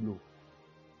you need to know.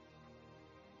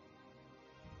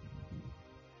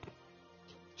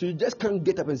 So you just can't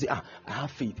get up and say, I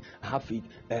have faith.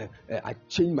 I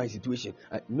changed my situation.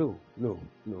 No.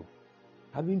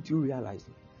 Haven't you realized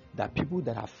that people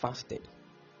that have fasted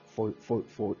for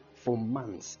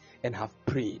months and have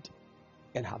prayed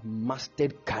and have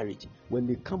mastered courage, when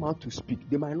they come out to speak,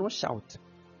 they might not shout.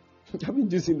 Haven't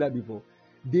you seen that before?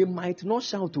 They might not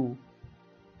shout. Oh,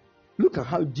 look at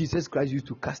how Jesus Christ used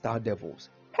to cast out devils.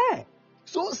 Hey,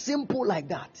 so simple like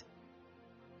that.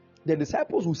 The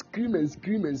disciples would scream and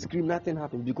scream and scream. Nothing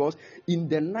happened, because in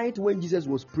the night when Jesus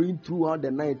was praying throughout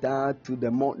the night to the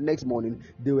next morning,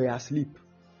 they were asleep.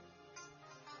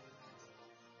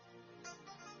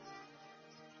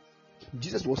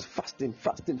 Jesus was fasting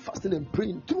and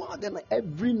praying throughout the night.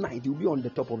 Every night he will be on the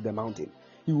top of the mountain.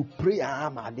 He will pray,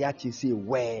 say,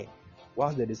 where?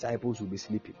 Whilst the disciples will be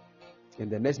sleeping. And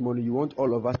the next morning, you want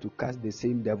all of us to cast the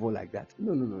same devil like that?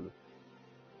 No.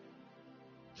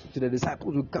 So the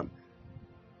disciples will come.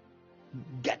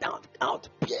 Get out,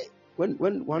 Pierre.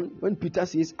 When Peter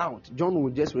says out, John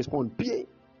will just respond, Pierre,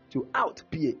 to out,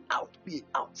 Pierre, out,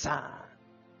 sir.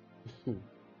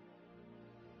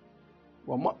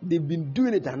 Well, they've been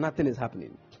doing it and nothing is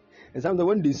happening. And sometimes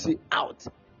when they say out,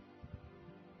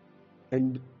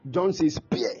 and John says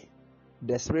Pierre,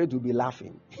 the spirit will be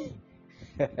laughing.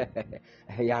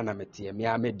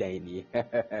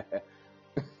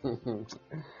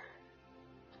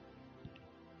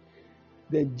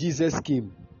 Then Jesus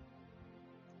came.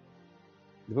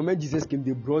 The moment Jesus came,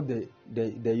 they brought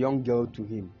the young girl to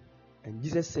him. And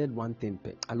Jesus said one thing.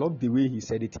 I love the way he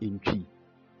said it in tree.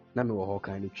 So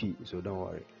don't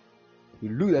worry. He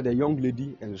looked at the young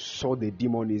lady and saw the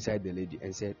demon inside the lady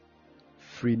and said,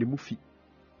 Free the mufi.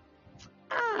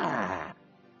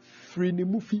 Free the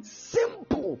mufi.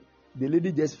 Simple. The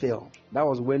lady just fell. That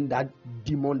was when that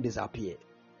demon disappeared.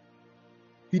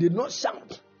 He did not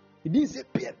shout. He didn't say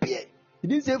Pierre. He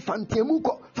didn't say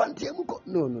Fantiamuko.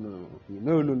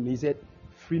 No. He said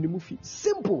free the mufi.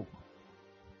 Simple.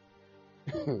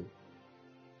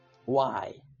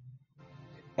 Why?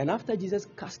 And after Jesus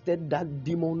casted that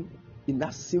demon in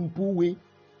that simple way,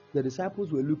 the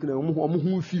disciples were looking at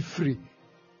him free.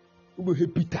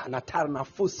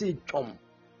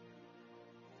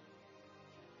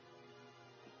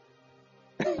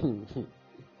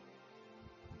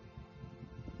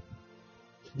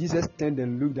 Jesus turned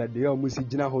and looked at the almost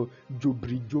jobri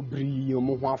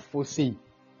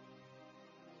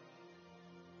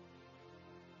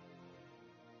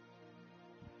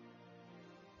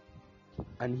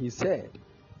and he said,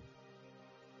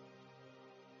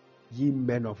 Ye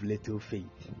men of little faith,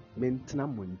 hey,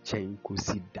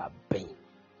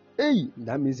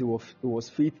 that means it was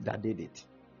faith that did it.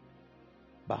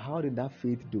 But how did that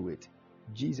faith do it?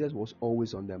 Jesus was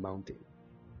always on the mountain,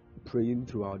 praying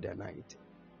throughout the night.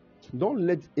 Don't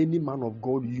let any man of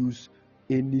God use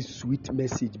any sweet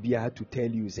message be able to tell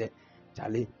you, say,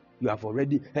 Charlie, you have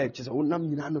already hey,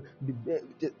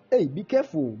 be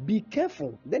careful.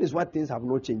 That is why things have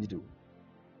not changed. You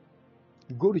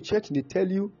go to church and they tell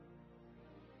you,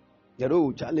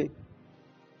 oh, Charlie,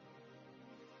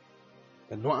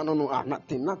 no,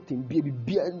 nothing, baby,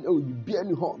 there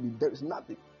is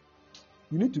nothing.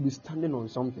 You need to be standing on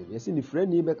something. You see, the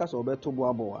friend you because of better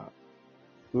boa.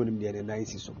 No, they're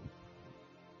nice.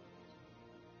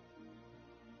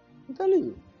 I'm telling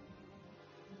you.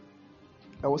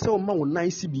 I was so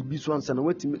nice BB swans and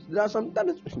waiting. There are some that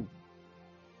is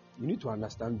You need to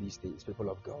understand these things, people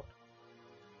of God.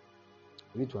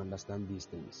 You need to understand these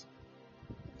things.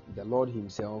 The Lord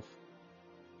Himself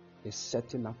is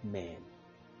setting up men,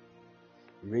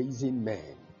 raising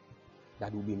men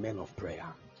that will be men of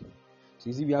prayer. So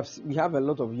you see, we have a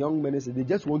lot of young men. They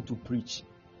just want to preach.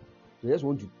 They just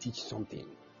want to teach something.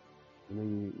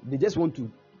 They just want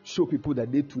to show people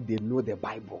that they know the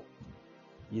Bible.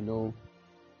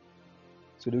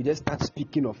 So they will just start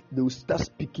speaking they will start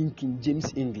speaking King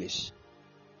James English.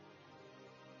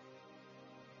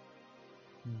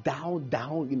 Thou,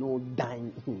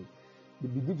 thine. They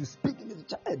begin to speak in the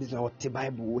child. This is not the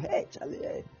Bible. Hey,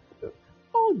 Charlie.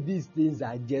 All these things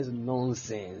are just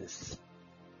nonsense.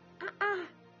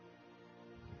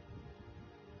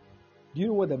 Do you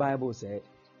know what the Bible said?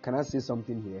 Can I say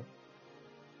something here?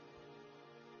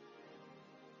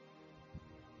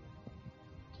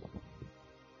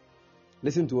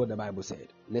 Listen to what the Bible said.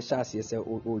 Listen,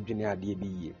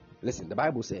 the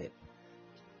Bible said,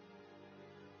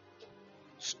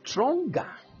 stronger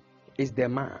is the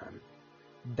man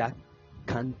that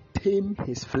can tame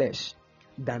his flesh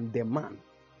than the man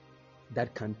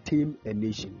that can tame a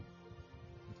nation.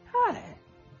 Hi.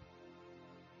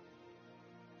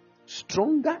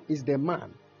 Stronger is the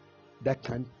man that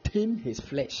can tame his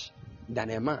flesh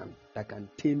than a man that can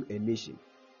tame a nation.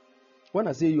 When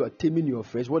I say you are taming your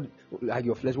flesh, what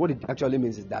it actually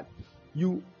means is that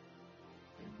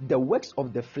the works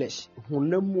of the flesh,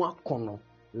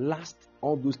 lust,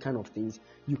 all those kind of things,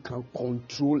 you can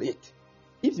control it.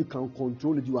 If you can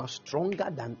control it, you are stronger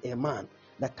than a man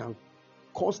that can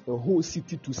cause a whole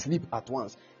city to sleep at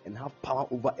once and have power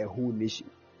over a whole nation.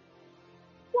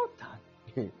 What?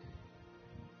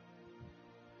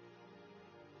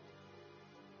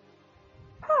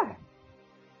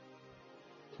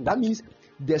 That means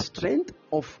the strength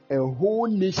of a whole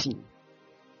nation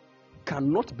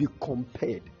cannot be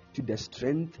compared to the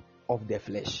strength of the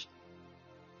flesh.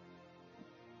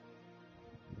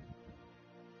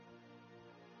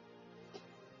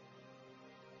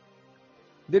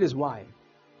 That is why,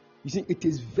 you see, it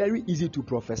is very easy to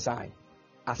prophesy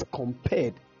as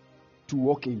compared to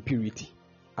walk in purity.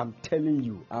 I'm telling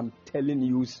you,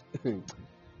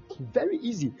 very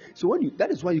easy. So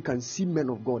that is why you can see men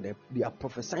of God, they are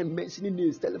prophesying, mentioning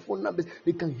names, telephone numbers,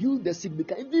 they can heal the sick, they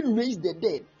can even raise the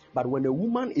dead. But when a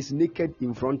woman is naked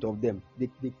in front of them,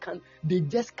 they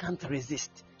just can't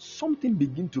resist. Something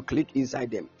begin to click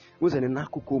inside them. I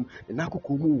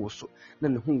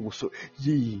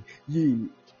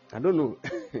don't know.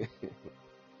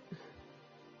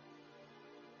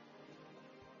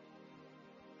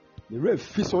 The ref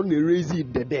feast on the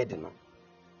raising the dead now.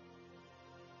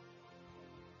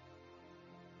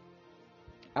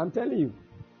 I'm telling you.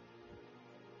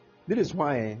 This is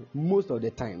why most of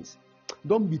the times,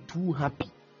 don't be too happy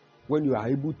when you are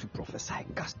able to prophesy,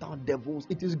 cast out devils.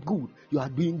 It is good. You are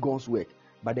doing God's work.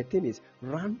 But the thing is,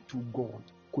 run to God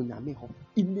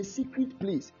in the secret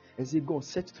place and say, God,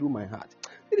 search through my heart.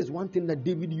 It is one thing that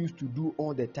David used to do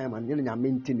all the time, and then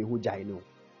maintain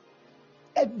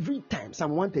every time.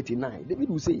 Psalm 139, David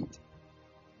will say it.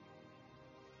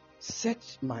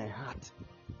 Search my heart,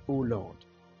 O Lord.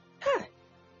 Hey.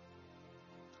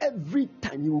 Every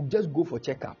time you will just go for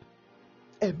checkup.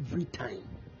 Every time.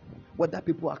 Whether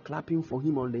people are clapping for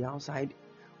him on the outside,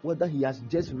 whether he has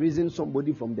just risen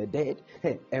somebody from the dead,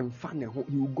 and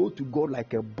you go to God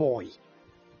like a boy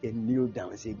and kneel down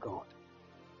and say, God.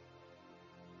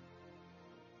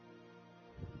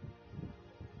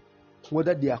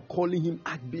 Whether they are calling him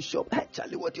Archbishop, hey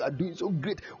Charlie, what you are doing so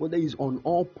great. Whether he's on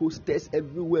all posters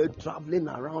everywhere, traveling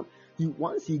around,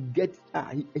 once he gets,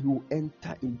 he will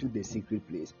enter into the secret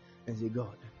place and say,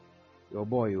 God, your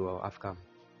boy, you have come.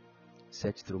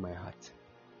 Search through my heart.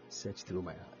 Search through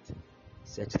my heart.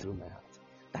 Search through my heart.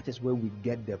 That is where we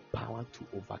get the power to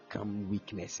overcome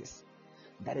weaknesses.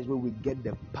 That is where we get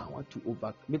the power to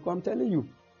overcome. Because I'm telling you,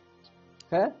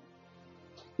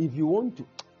 if you want to,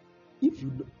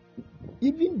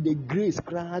 even the grace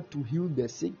cried to heal the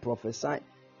sick, prophesy,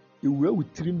 you will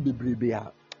with trim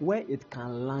the where it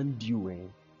can land you.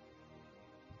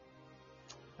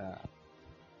 I'm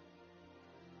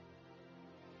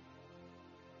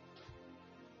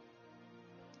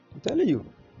telling you.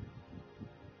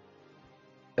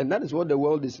 And that is what the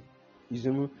world is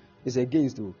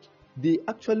against. They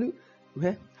actually,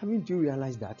 haven't you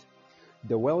realized that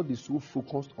the world is so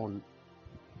focused on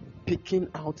picking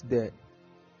out the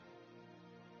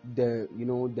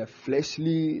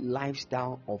fleshly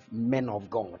lifestyle of men of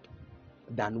God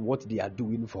than what they are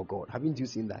doing for God? Haven't you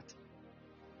seen that?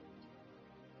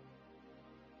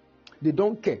 They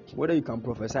don't care whether you can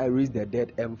prophesy, raise the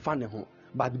dead, and fun,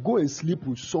 but go and sleep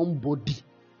with somebody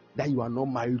that you are not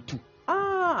married to.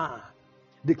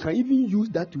 They can even use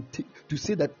that to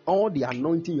say that all the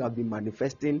anointing you have been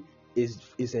manifesting is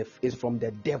from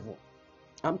the devil.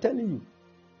 I'm telling you.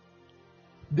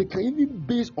 They can even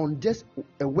base on just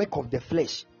a work of the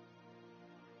flesh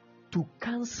to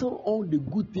cancel all the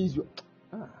good things you.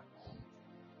 I'm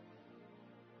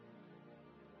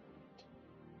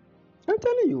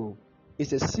telling you,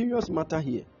 it's a serious matter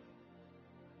here.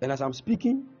 And as I'm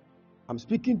speaking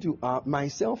to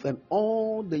myself and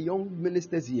all the young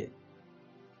ministers here.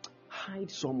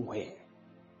 Hide somewhere.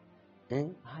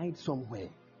 Hide somewhere.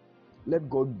 Let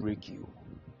God break you.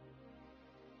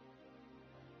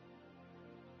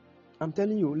 I'm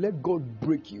telling you, let God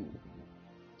break you.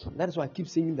 That is why I keep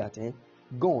saying that.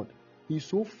 God, He's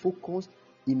so focused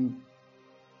in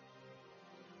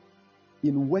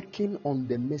working on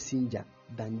the messenger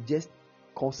than just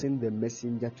causing the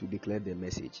messenger to declare the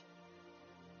message.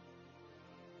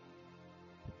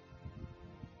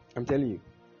 I'm telling you,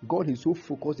 God is so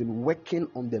focused in working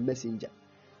on the messenger.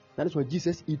 That is why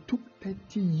Jesus, it took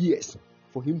 30 years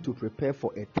for him to prepare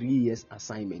for a 3 years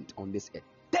assignment on this earth.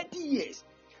 30 years.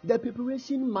 The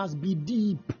preparation must be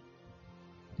deep.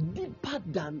 Deeper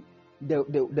than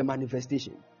the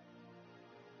manifestation.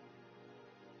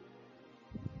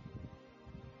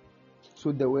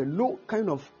 So there were no kind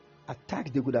of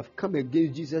attacks they could have come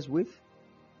against Jesus with.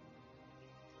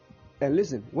 And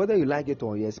listen, whether you like it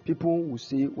or yes, people will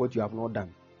say what you have not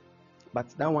done. But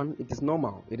that one, it is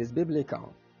normal. It is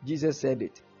biblical. Jesus said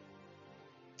it.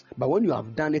 But when you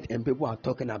have done it and people are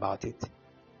talking about it,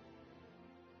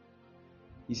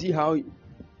 you see how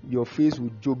your face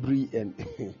will jobbery and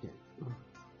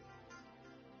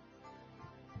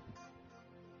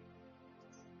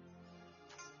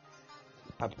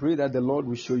I pray that the Lord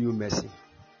will show you mercy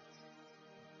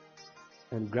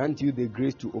and grant you the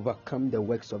grace to overcome the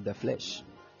works of the flesh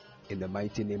in the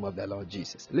mighty name of the Lord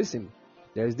Jesus. Listen,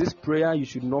 there is this prayer you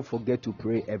should not forget to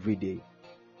pray every day.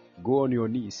 Go on your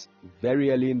knees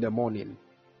very early in the morning,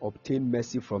 obtain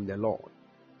mercy from the Lord,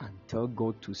 and tell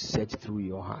God to search through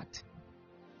your heart.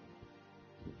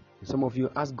 Some of you,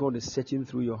 as God is searching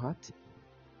through your heart,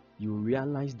 you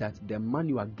realize that the man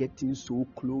you are getting so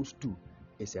close to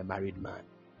is a married man.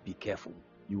 Be careful.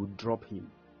 You will drop him.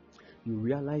 You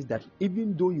realize that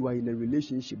even though you are in a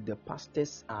relationship, the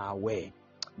pastors are aware,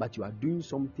 but you are doing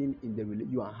something in the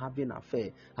relationship, you are having an affair,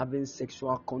 having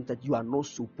sexual contact, you are not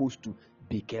supposed to.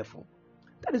 Be careful.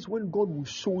 That is when God will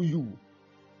show you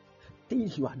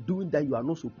things you are doing that you are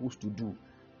not supposed to do.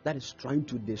 That is trying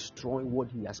to destroy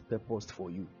what He has purposed for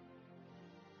you.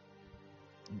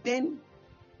 Then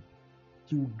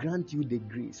He will grant you the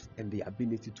grace and the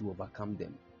ability to overcome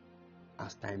them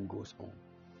as time goes on.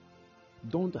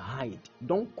 Don't hide.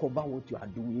 Don't cover what you are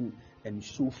doing and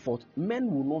show forth. Men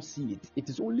will not see it. It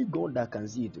is only God that can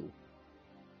see it.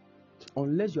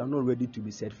 Unless you are not ready to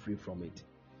be set free from it.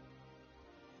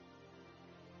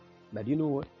 But you know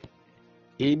what?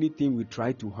 Anything we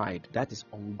try to hide, that is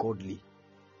ungodly.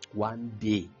 One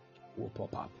day will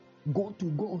pop up. Go to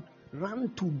God. Run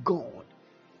to God.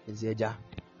 And say, Jah,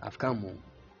 I've come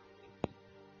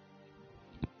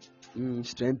home.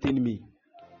 Strengthen me.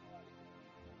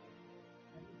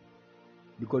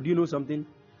 Because you know something?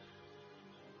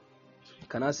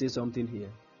 Can I say something here?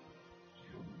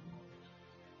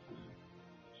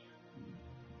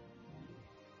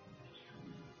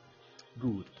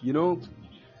 Good. You know,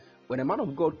 when a man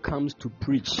of God comes to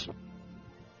preach,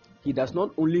 he does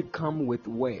not only come with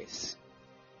words,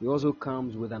 he also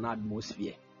comes with an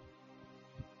atmosphere.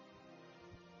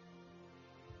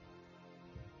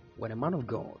 When a man of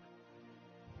God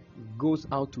goes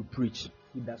out to preach,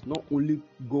 he does not only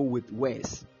go with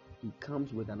words, he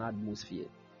comes with an atmosphere.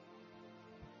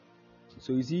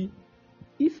 So you see,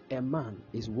 if a man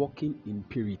is walking in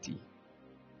purity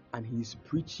and he is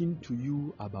preaching to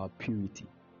you about purity,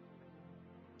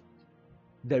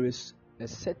 there is a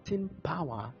certain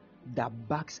power that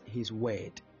backs his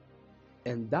word.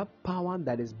 And that power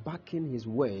that is backing his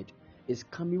word is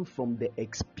coming from the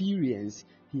experience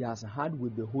he has had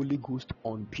with the Holy Ghost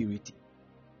on purity.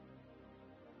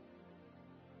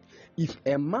 If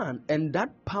a man, and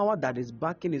that power that is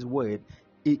backing his word,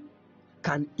 it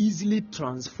can easily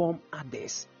transform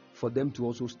others for them to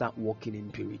also start walking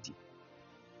in purity.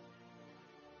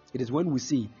 It is when we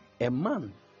see a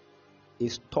man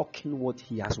is talking what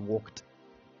he has walked.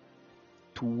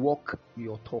 To walk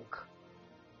your talk.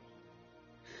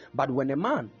 But when a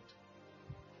man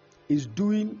is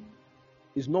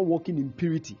not walking in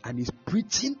purity and is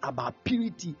preaching about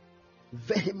purity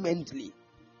vehemently,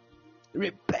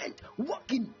 repent,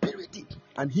 walk in purity,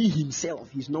 and he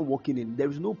himself is not walking in, there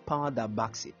is no power that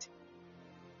backs it.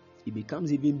 it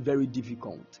becomes even very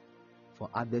difficult for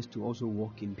others to also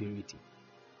walk in purity.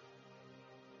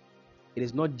 It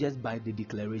is not just by the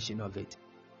declaration of it,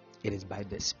 it is by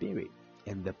the Spirit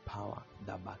and the power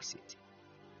that backs it.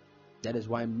 That is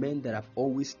why men that have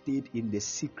always stayed in the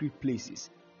secret places,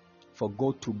 for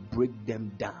God to break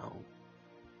them down,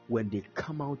 when they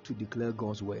come out to declare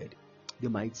God's word, they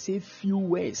might say few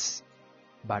words,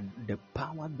 but the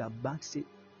power that backs it,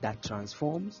 that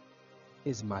transforms,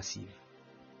 is massive.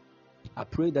 I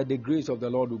pray that the grace of the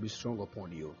Lord will be strong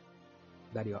upon you,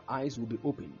 that your eyes will be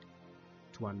opened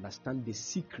to understand the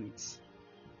secrets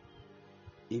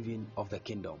even of the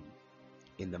kingdom,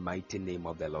 in the mighty name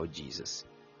of the Lord Jesus.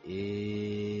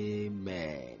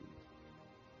 Amen.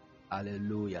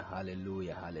 Hallelujah,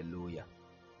 hallelujah, hallelujah.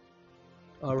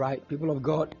 All right, people of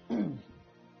God,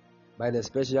 by the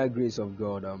special grace of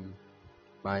God,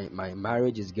 my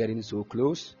marriage is getting so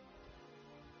close.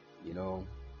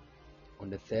 On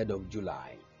the 3rd of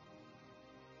July,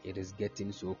 it is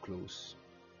getting so close.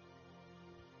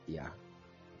 Yeah.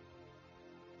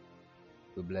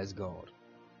 We bless God.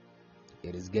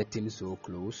 It is getting so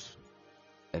close.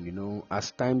 And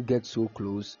as time gets so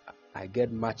close, I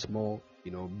get much more,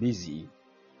 busy.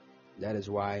 That is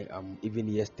why even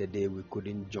yesterday we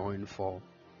couldn't join for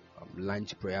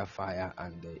lunch prayer fire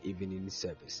and the evening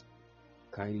service.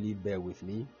 Kindly bear with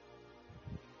me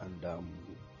and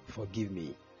forgive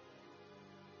me.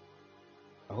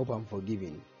 I hope I'm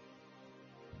forgiven.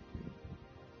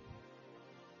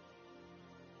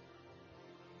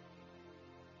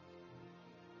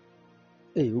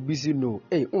 Hey, Ubisi no.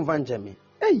 Hey, Unvanjami.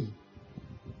 Hey,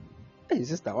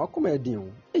 sister, what come here?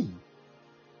 Hey.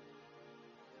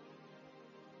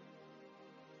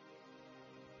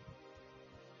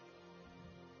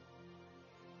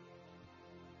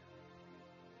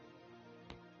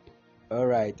 All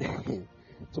right.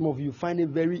 Some of you find it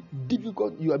very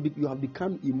difficult. You have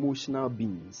become emotional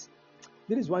beings.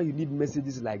 That is why you need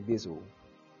messages like this. Oh,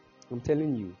 I'm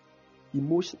telling you,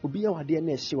 emotion.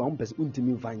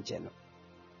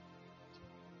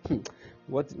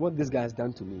 What this guy has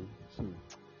done to me.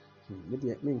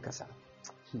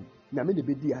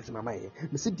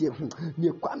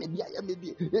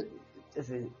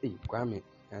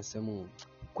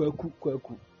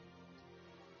 Kwaku.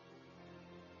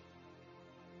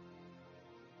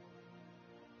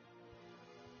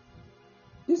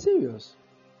 You serious?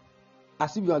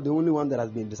 As if you are the only one that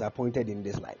has been disappointed in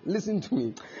this life. Listen to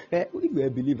me. If you are a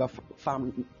believer,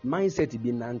 mindset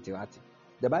be nanti.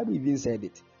 The Bible even said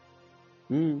it.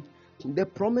 The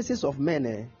promises of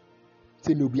men,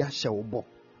 say no be a shawbo.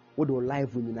 What do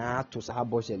life we na to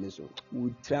sahaboshe so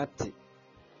we trapped it.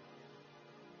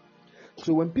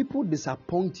 So when people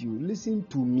disappoint you, listen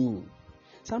to me.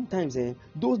 Sometimes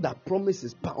those that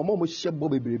promises they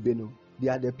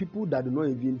are the people that do not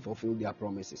even fulfill their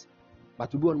promises.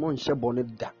 But to be on one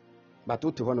bonnet that, but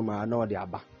to one know their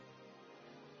back.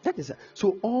 That is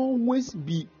so. Always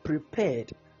be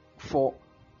prepared for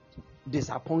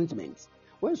disappointments.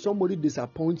 When somebody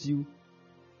disappoints you,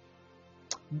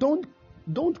 don't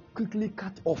quickly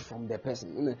cut off from the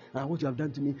person. And what you have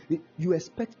done to me, you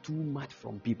expect too much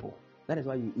from people. That is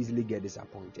why you easily get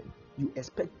disappointed. You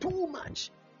expect too much.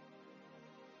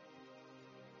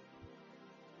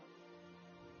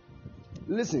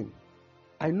 Listen,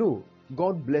 I know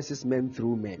God blesses men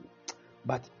through men,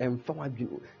 but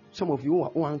some of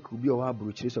you could be our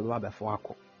brochure so before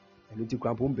and you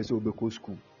can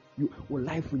school. You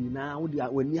life now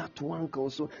when you to uncle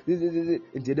so this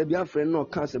be a friend no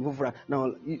cancer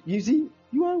now you see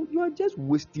you are just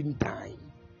wasting time.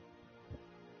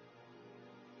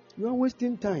 You are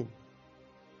wasting time.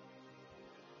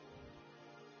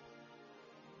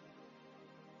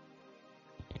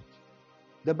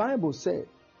 The Bible said,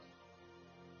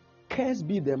 "Cursed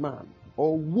be the man,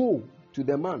 or woe to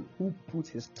the man who puts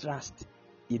his trust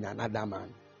in another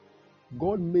man."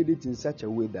 God made it in such a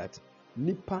way that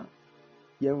men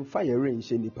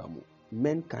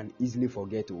can easily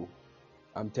forget. Oh,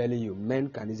 I'm telling you, men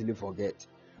can easily forget.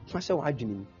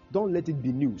 Don't let it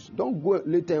be news. Don't go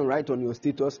later and write on your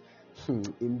status,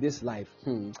 in this life,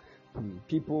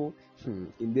 people,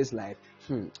 in this life.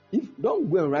 If don't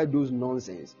go and write those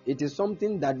nonsense. It is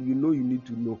something that you need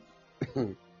to know.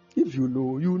 If you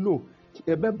know, you know.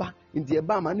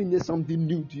 Something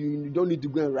new to you. You don't need to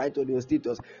go and write on your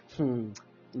status.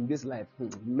 In this life,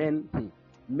 men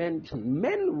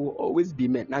will always be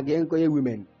men. Again,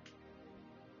 women.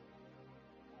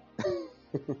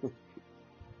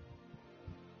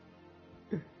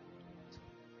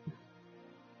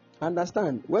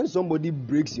 Understand? When somebody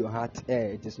breaks your heart,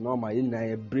 it is normal.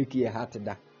 You break your heart.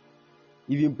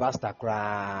 Even pastor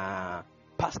cry.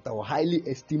 pastor or highly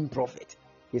esteemed prophet,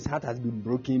 his heart has been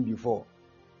broken before,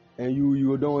 and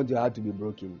you don't want your heart to be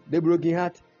broken. The broken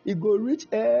heart, it go reach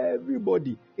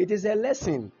everybody. It is a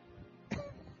lesson.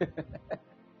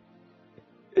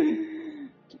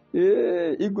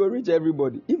 It go reach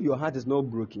everybody. If your heart is not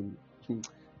broken, you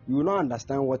will not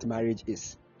understand what marriage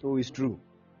is. So it's true.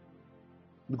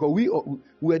 Because we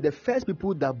were the first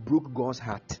people that broke God's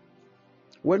heart.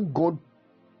 When God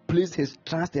placed his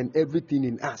trust and everything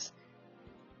in us,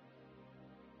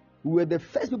 we were the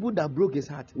first people that broke his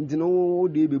heart. It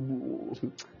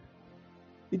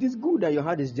is good that your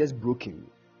heart is just broken,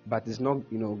 but it's not,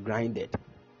 grinded.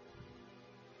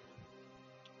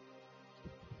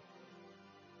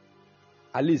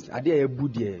 At least, at least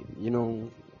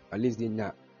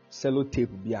in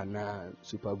sellotape be and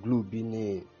super glue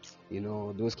be,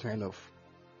 those kind of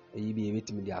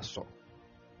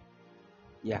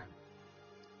yeah.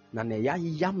 Na ya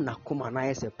yam na koma na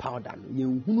yese powder ye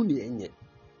nhunu ne enye.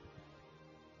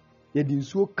 Ye di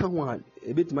nsuo ka ho a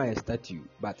ebetima ye statue,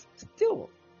 but still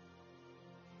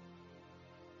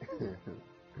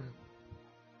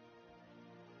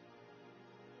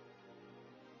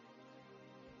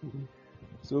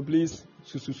so please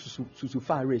su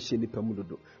far away she nipa mu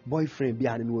dodo. Boyfriend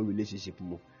bi an no relationship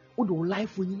mu. Wo do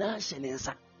life wo nyina hye ne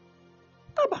nsa.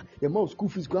 Aba, your mom school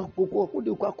fees go poko, wo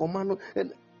de kwa command no.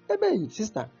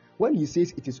 Sister, when he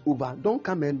says it is over, don't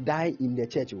come and die in the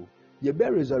church. You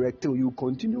better resurrect till you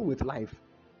continue with life.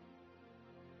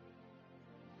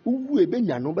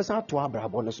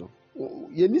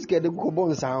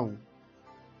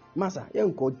 Masa,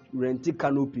 you rent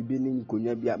canopy being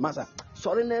Kunyabia. Masa,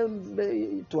 sorry,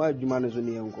 to our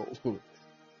Jumanazuni.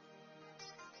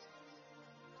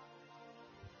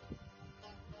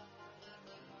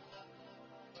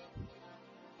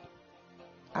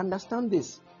 Understand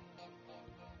this.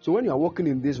 So when you are walking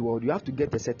in this world, you have to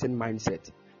get a certain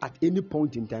mindset. At any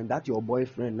point in time, that your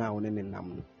boyfriend now,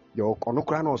 your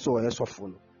konokran also a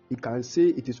softphone, he can say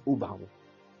it is over.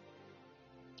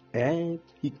 And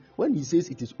when he says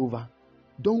it is over,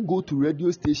 don't go to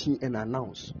radio station and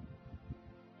announce.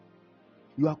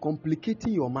 You are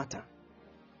complicating your matter.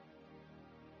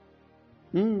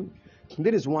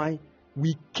 That is why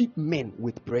we keep men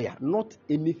with prayer, not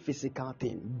any physical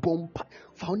thing.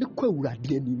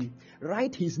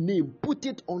 Write his name, put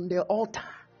it on the altar.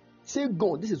 Say,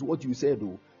 God, this is what you said.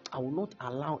 Oh, I will not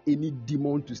allow any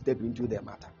demon to step into their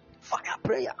matter. Fire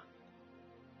prayer.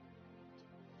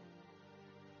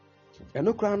 And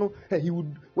no, he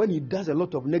would, when he does a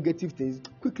lot of negative things,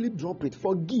 quickly drop it.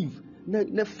 Forgive.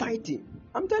 Ne fighting.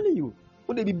 I'm telling you.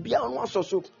 Would they be beyond one so?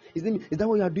 Is that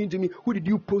what you are doing to me? Who did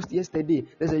you post yesterday?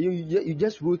 They say you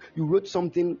just wrote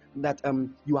something that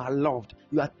you are loved.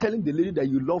 You are telling the lady that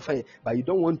you love her, but you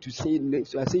don't want to say.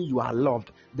 So you are saying you are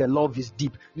loved. The love is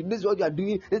deep. This is what you are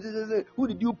doing. Who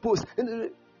did you post?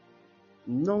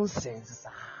 Nonsense.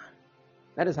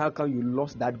 That is how come you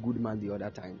lost that good man the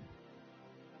other time.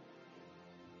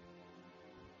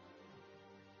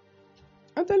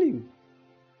 I'm telling you,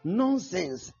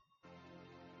 nonsense.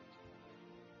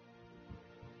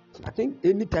 I think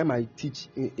anytime I teach,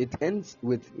 it ends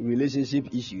with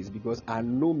relationship issues because I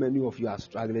know many of you are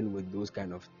struggling with those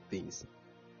kind of things.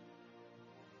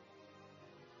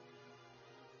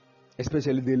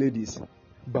 Especially the ladies.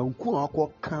 Banku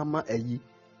akwa kama eyi.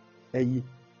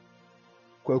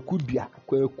 Kwakubia,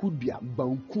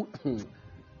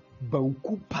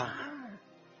 banku pa.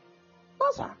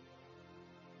 Masa.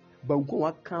 Banku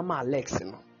wa kama Alex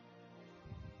no.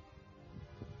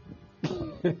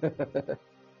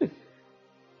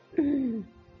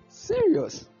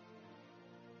 Serious.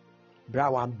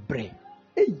 Brawa bre.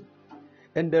 Hey.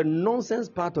 And the nonsense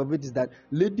part of it is that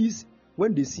ladies,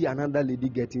 when they see another lady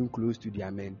getting close to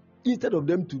their men, instead of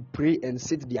them to pray and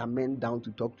sit their men down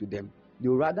to talk to them, they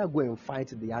would rather go and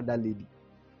fight the other lady.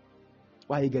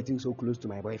 Why are you getting so close to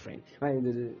my boyfriend?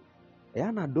 And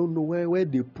I don't know where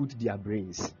they put their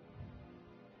brains.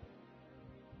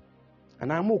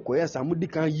 And I'm okay, somebody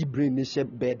can you brain the shape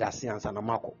bed as and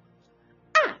Sanamako.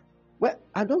 Well,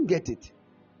 I don't get it.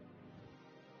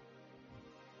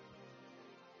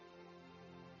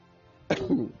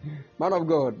 Man of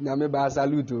God, I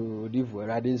salute to Divo.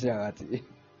 I didn't say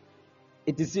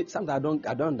it is something I don't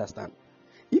understand.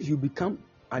 If you become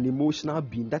an emotional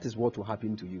being, that is what will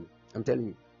happen to you. I'm telling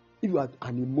you. If you are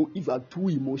if you are too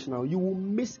emotional, you will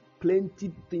miss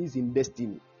plenty things in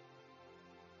destiny.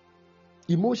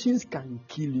 Emotions can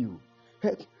kill you.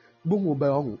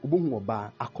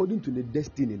 According to the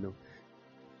destiny,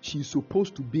 she's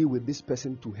supposed to be with this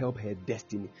person to help her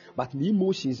destiny. But the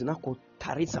emotions na ko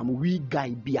tare some weak guy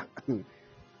bia.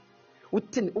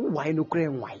 Why no cry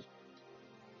why?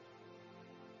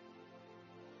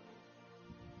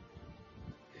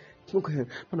 Okay,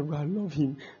 man of God, I love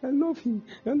him. I love him.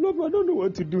 I love him. I don't know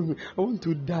what to do. I want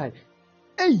to die.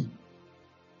 Hey!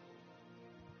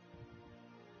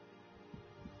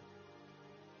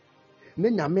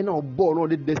 Then you may not born all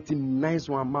the destiny nice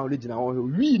one man original.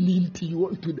 Really until you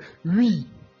want to really.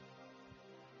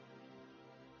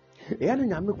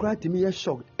 And then you cry to me a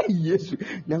shock. Hey, yes.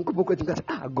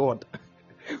 God.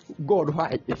 God,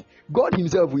 why? God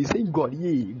himself is saying God,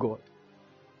 yeah, God.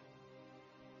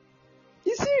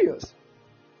 He's serious.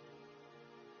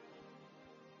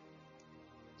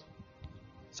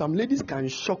 Some ladies can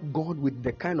shock God with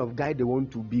the kind of guy they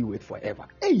want to be with forever.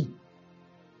 Hey!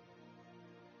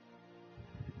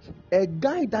 A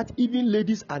guy that even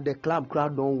ladies at the club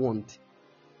crowd don't want.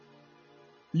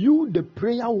 You, the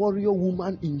prayer warrior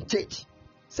woman in church,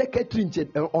 secretary in church,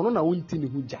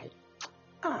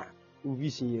 we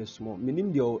see here small.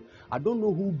 Meaning, I don't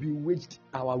know who bewitched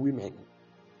our women.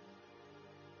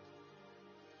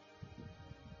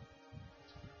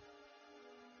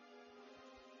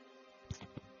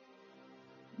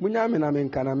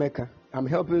 I'm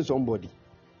helping somebody.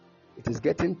 It is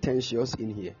getting tensious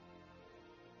in here.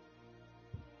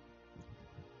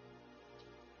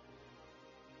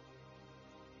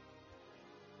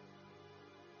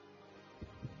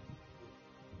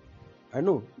 I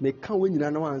know. I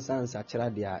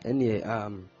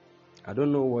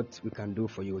don't know what we can do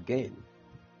for you again.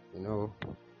 You know.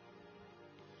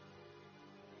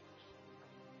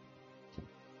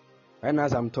 Right now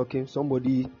as I'm talking,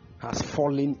 somebody has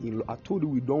fallen in love. I told you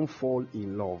we don't fall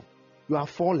in love. You are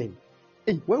falling.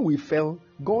 Hey, when we fell,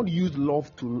 God used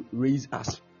love to raise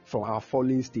us from our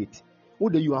fallen state.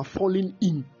 What you are falling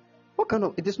in? What kind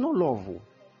of? It is not love.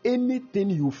 Anything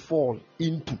you fall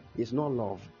into is not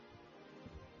love.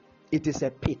 It is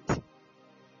a pit.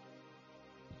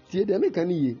 We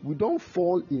don't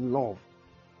fall in love.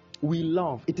 We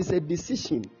love. It is a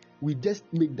decision. We just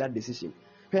make that decision.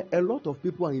 A lot of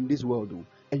people are in this world,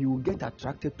 and you will get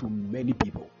attracted to many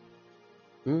people.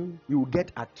 You will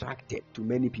get attracted to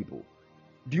many people.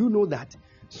 Do you know that?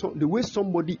 So the way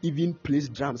somebody even plays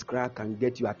drums can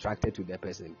get you attracted to the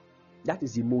person. That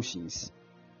is emotions.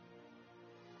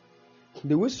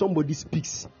 The way somebody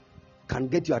speaks can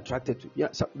get you attracted to. Yeah,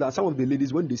 so there are some of the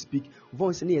ladies when they speak,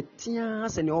 voice and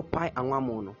tears and your pie and one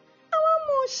more.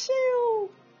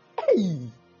 Hey,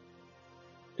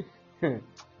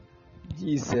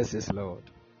 Jesus is Lord.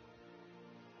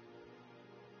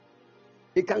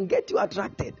 It can get you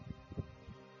attracted,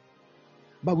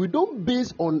 but we don't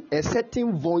base on a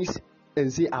certain voice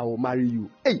and say I will marry you.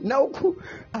 Hey, now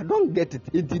I don't get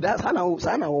it. That's how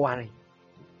I worry.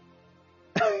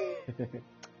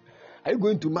 Are you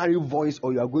going to marry voice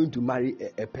or you are going to marry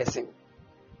a person?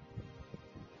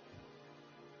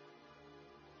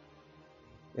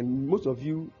 And most of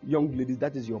you young ladies,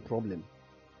 that is your problem.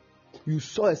 You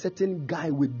saw a certain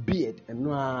guy with beard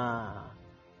and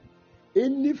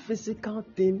any physical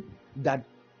thing that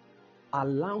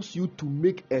allows you to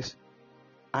make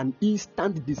an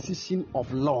instant decision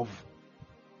of love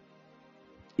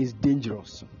is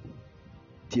dangerous.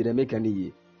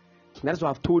 That's what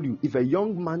I've told you. If a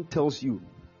young man tells you,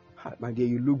 my dear,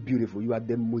 you look beautiful, you are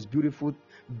the most beautiful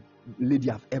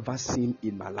lady I've ever seen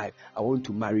in my life, I want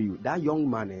to marry you. That young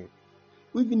man,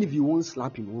 even if you won't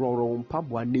slap him,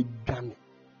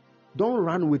 don't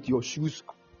run with your shoes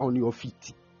on your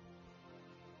feet.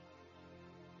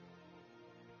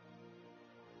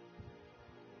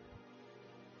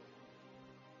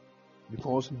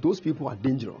 Because those people are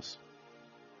dangerous.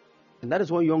 And that is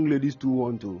what young ladies do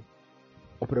want to.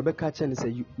 Or Rebecca Chen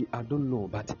say, I don't know,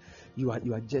 but you are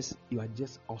just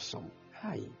awesome.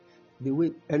 Hi. The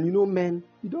way, and you know, men,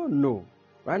 you don't know.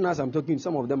 Right now as I'm talking,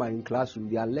 some of them are in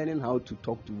classroom, they are learning how to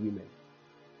talk to women.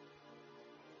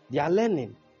 They are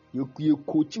learning. You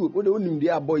coach you. When they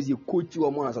are boys, you coach you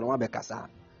almost as a kasa.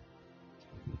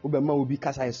 Obama will be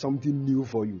kasa is something new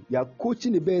for you. You are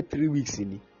coaching about 3 weeks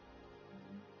in it.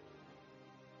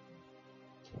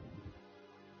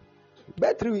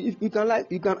 But 3 weeks, if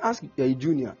you can ask a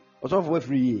junior or something for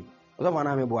free year.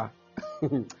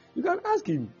 You can ask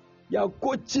him. You are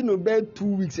coaching about 2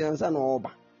 weeks and son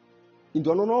over.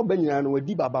 Into no benyan we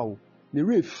di babao. The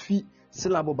re fi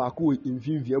syllable bako in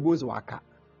viables waka.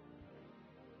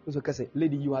 So can say,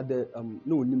 lady, you are the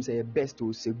no name say best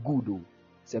or say good or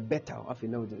say better. I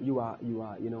feel you are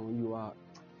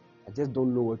I just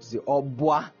don't know what to say. Oh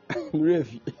boy.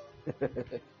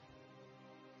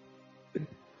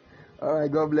 All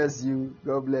right, God bless you.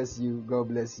 God bless you. God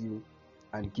bless you.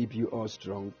 And keep you all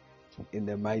strong in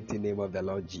the mighty name of the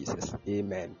Lord Jesus.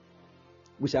 Amen.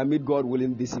 We shall meet God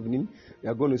willing this evening. We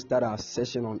are going to start our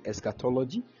session on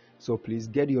eschatology. So please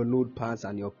get your notepads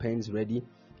and your pens ready.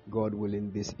 God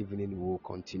willing, this evening we will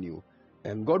continue.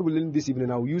 And God willing, this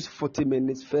evening I'll use 40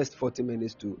 minutes, first 40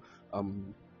 minutes to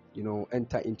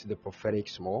enter into the prophetic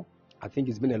small. I think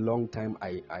it's been a long time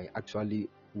I actually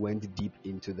went deep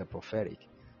into the prophetic.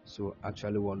 So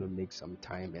actually want to make some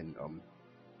time and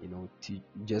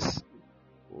just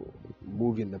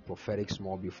move in the prophetic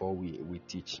small before we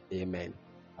teach. Amen.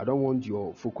 I don't want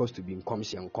your focus to be in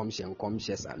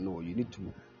conscious. I know you need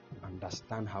to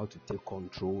understand how to take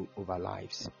control over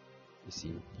lives. You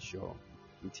see, sure.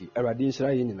 If you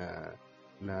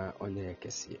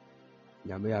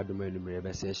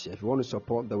want to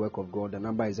support the work of God, the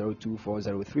number is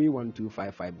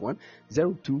 0240312551,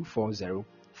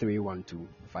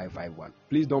 0240312551.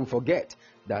 Please don't forget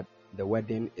that the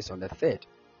wedding is on the 3rd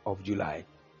of July.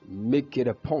 Make it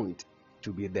a point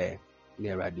to be there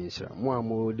near Radinsra.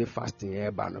 More the fasting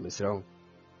air ban of Israel.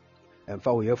 And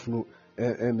for we have no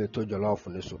to jollof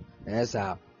on the so as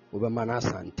a Ubamana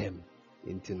Santem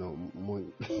into no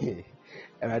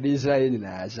Radinsra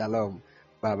in Shalom.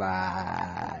 Bye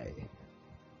bye.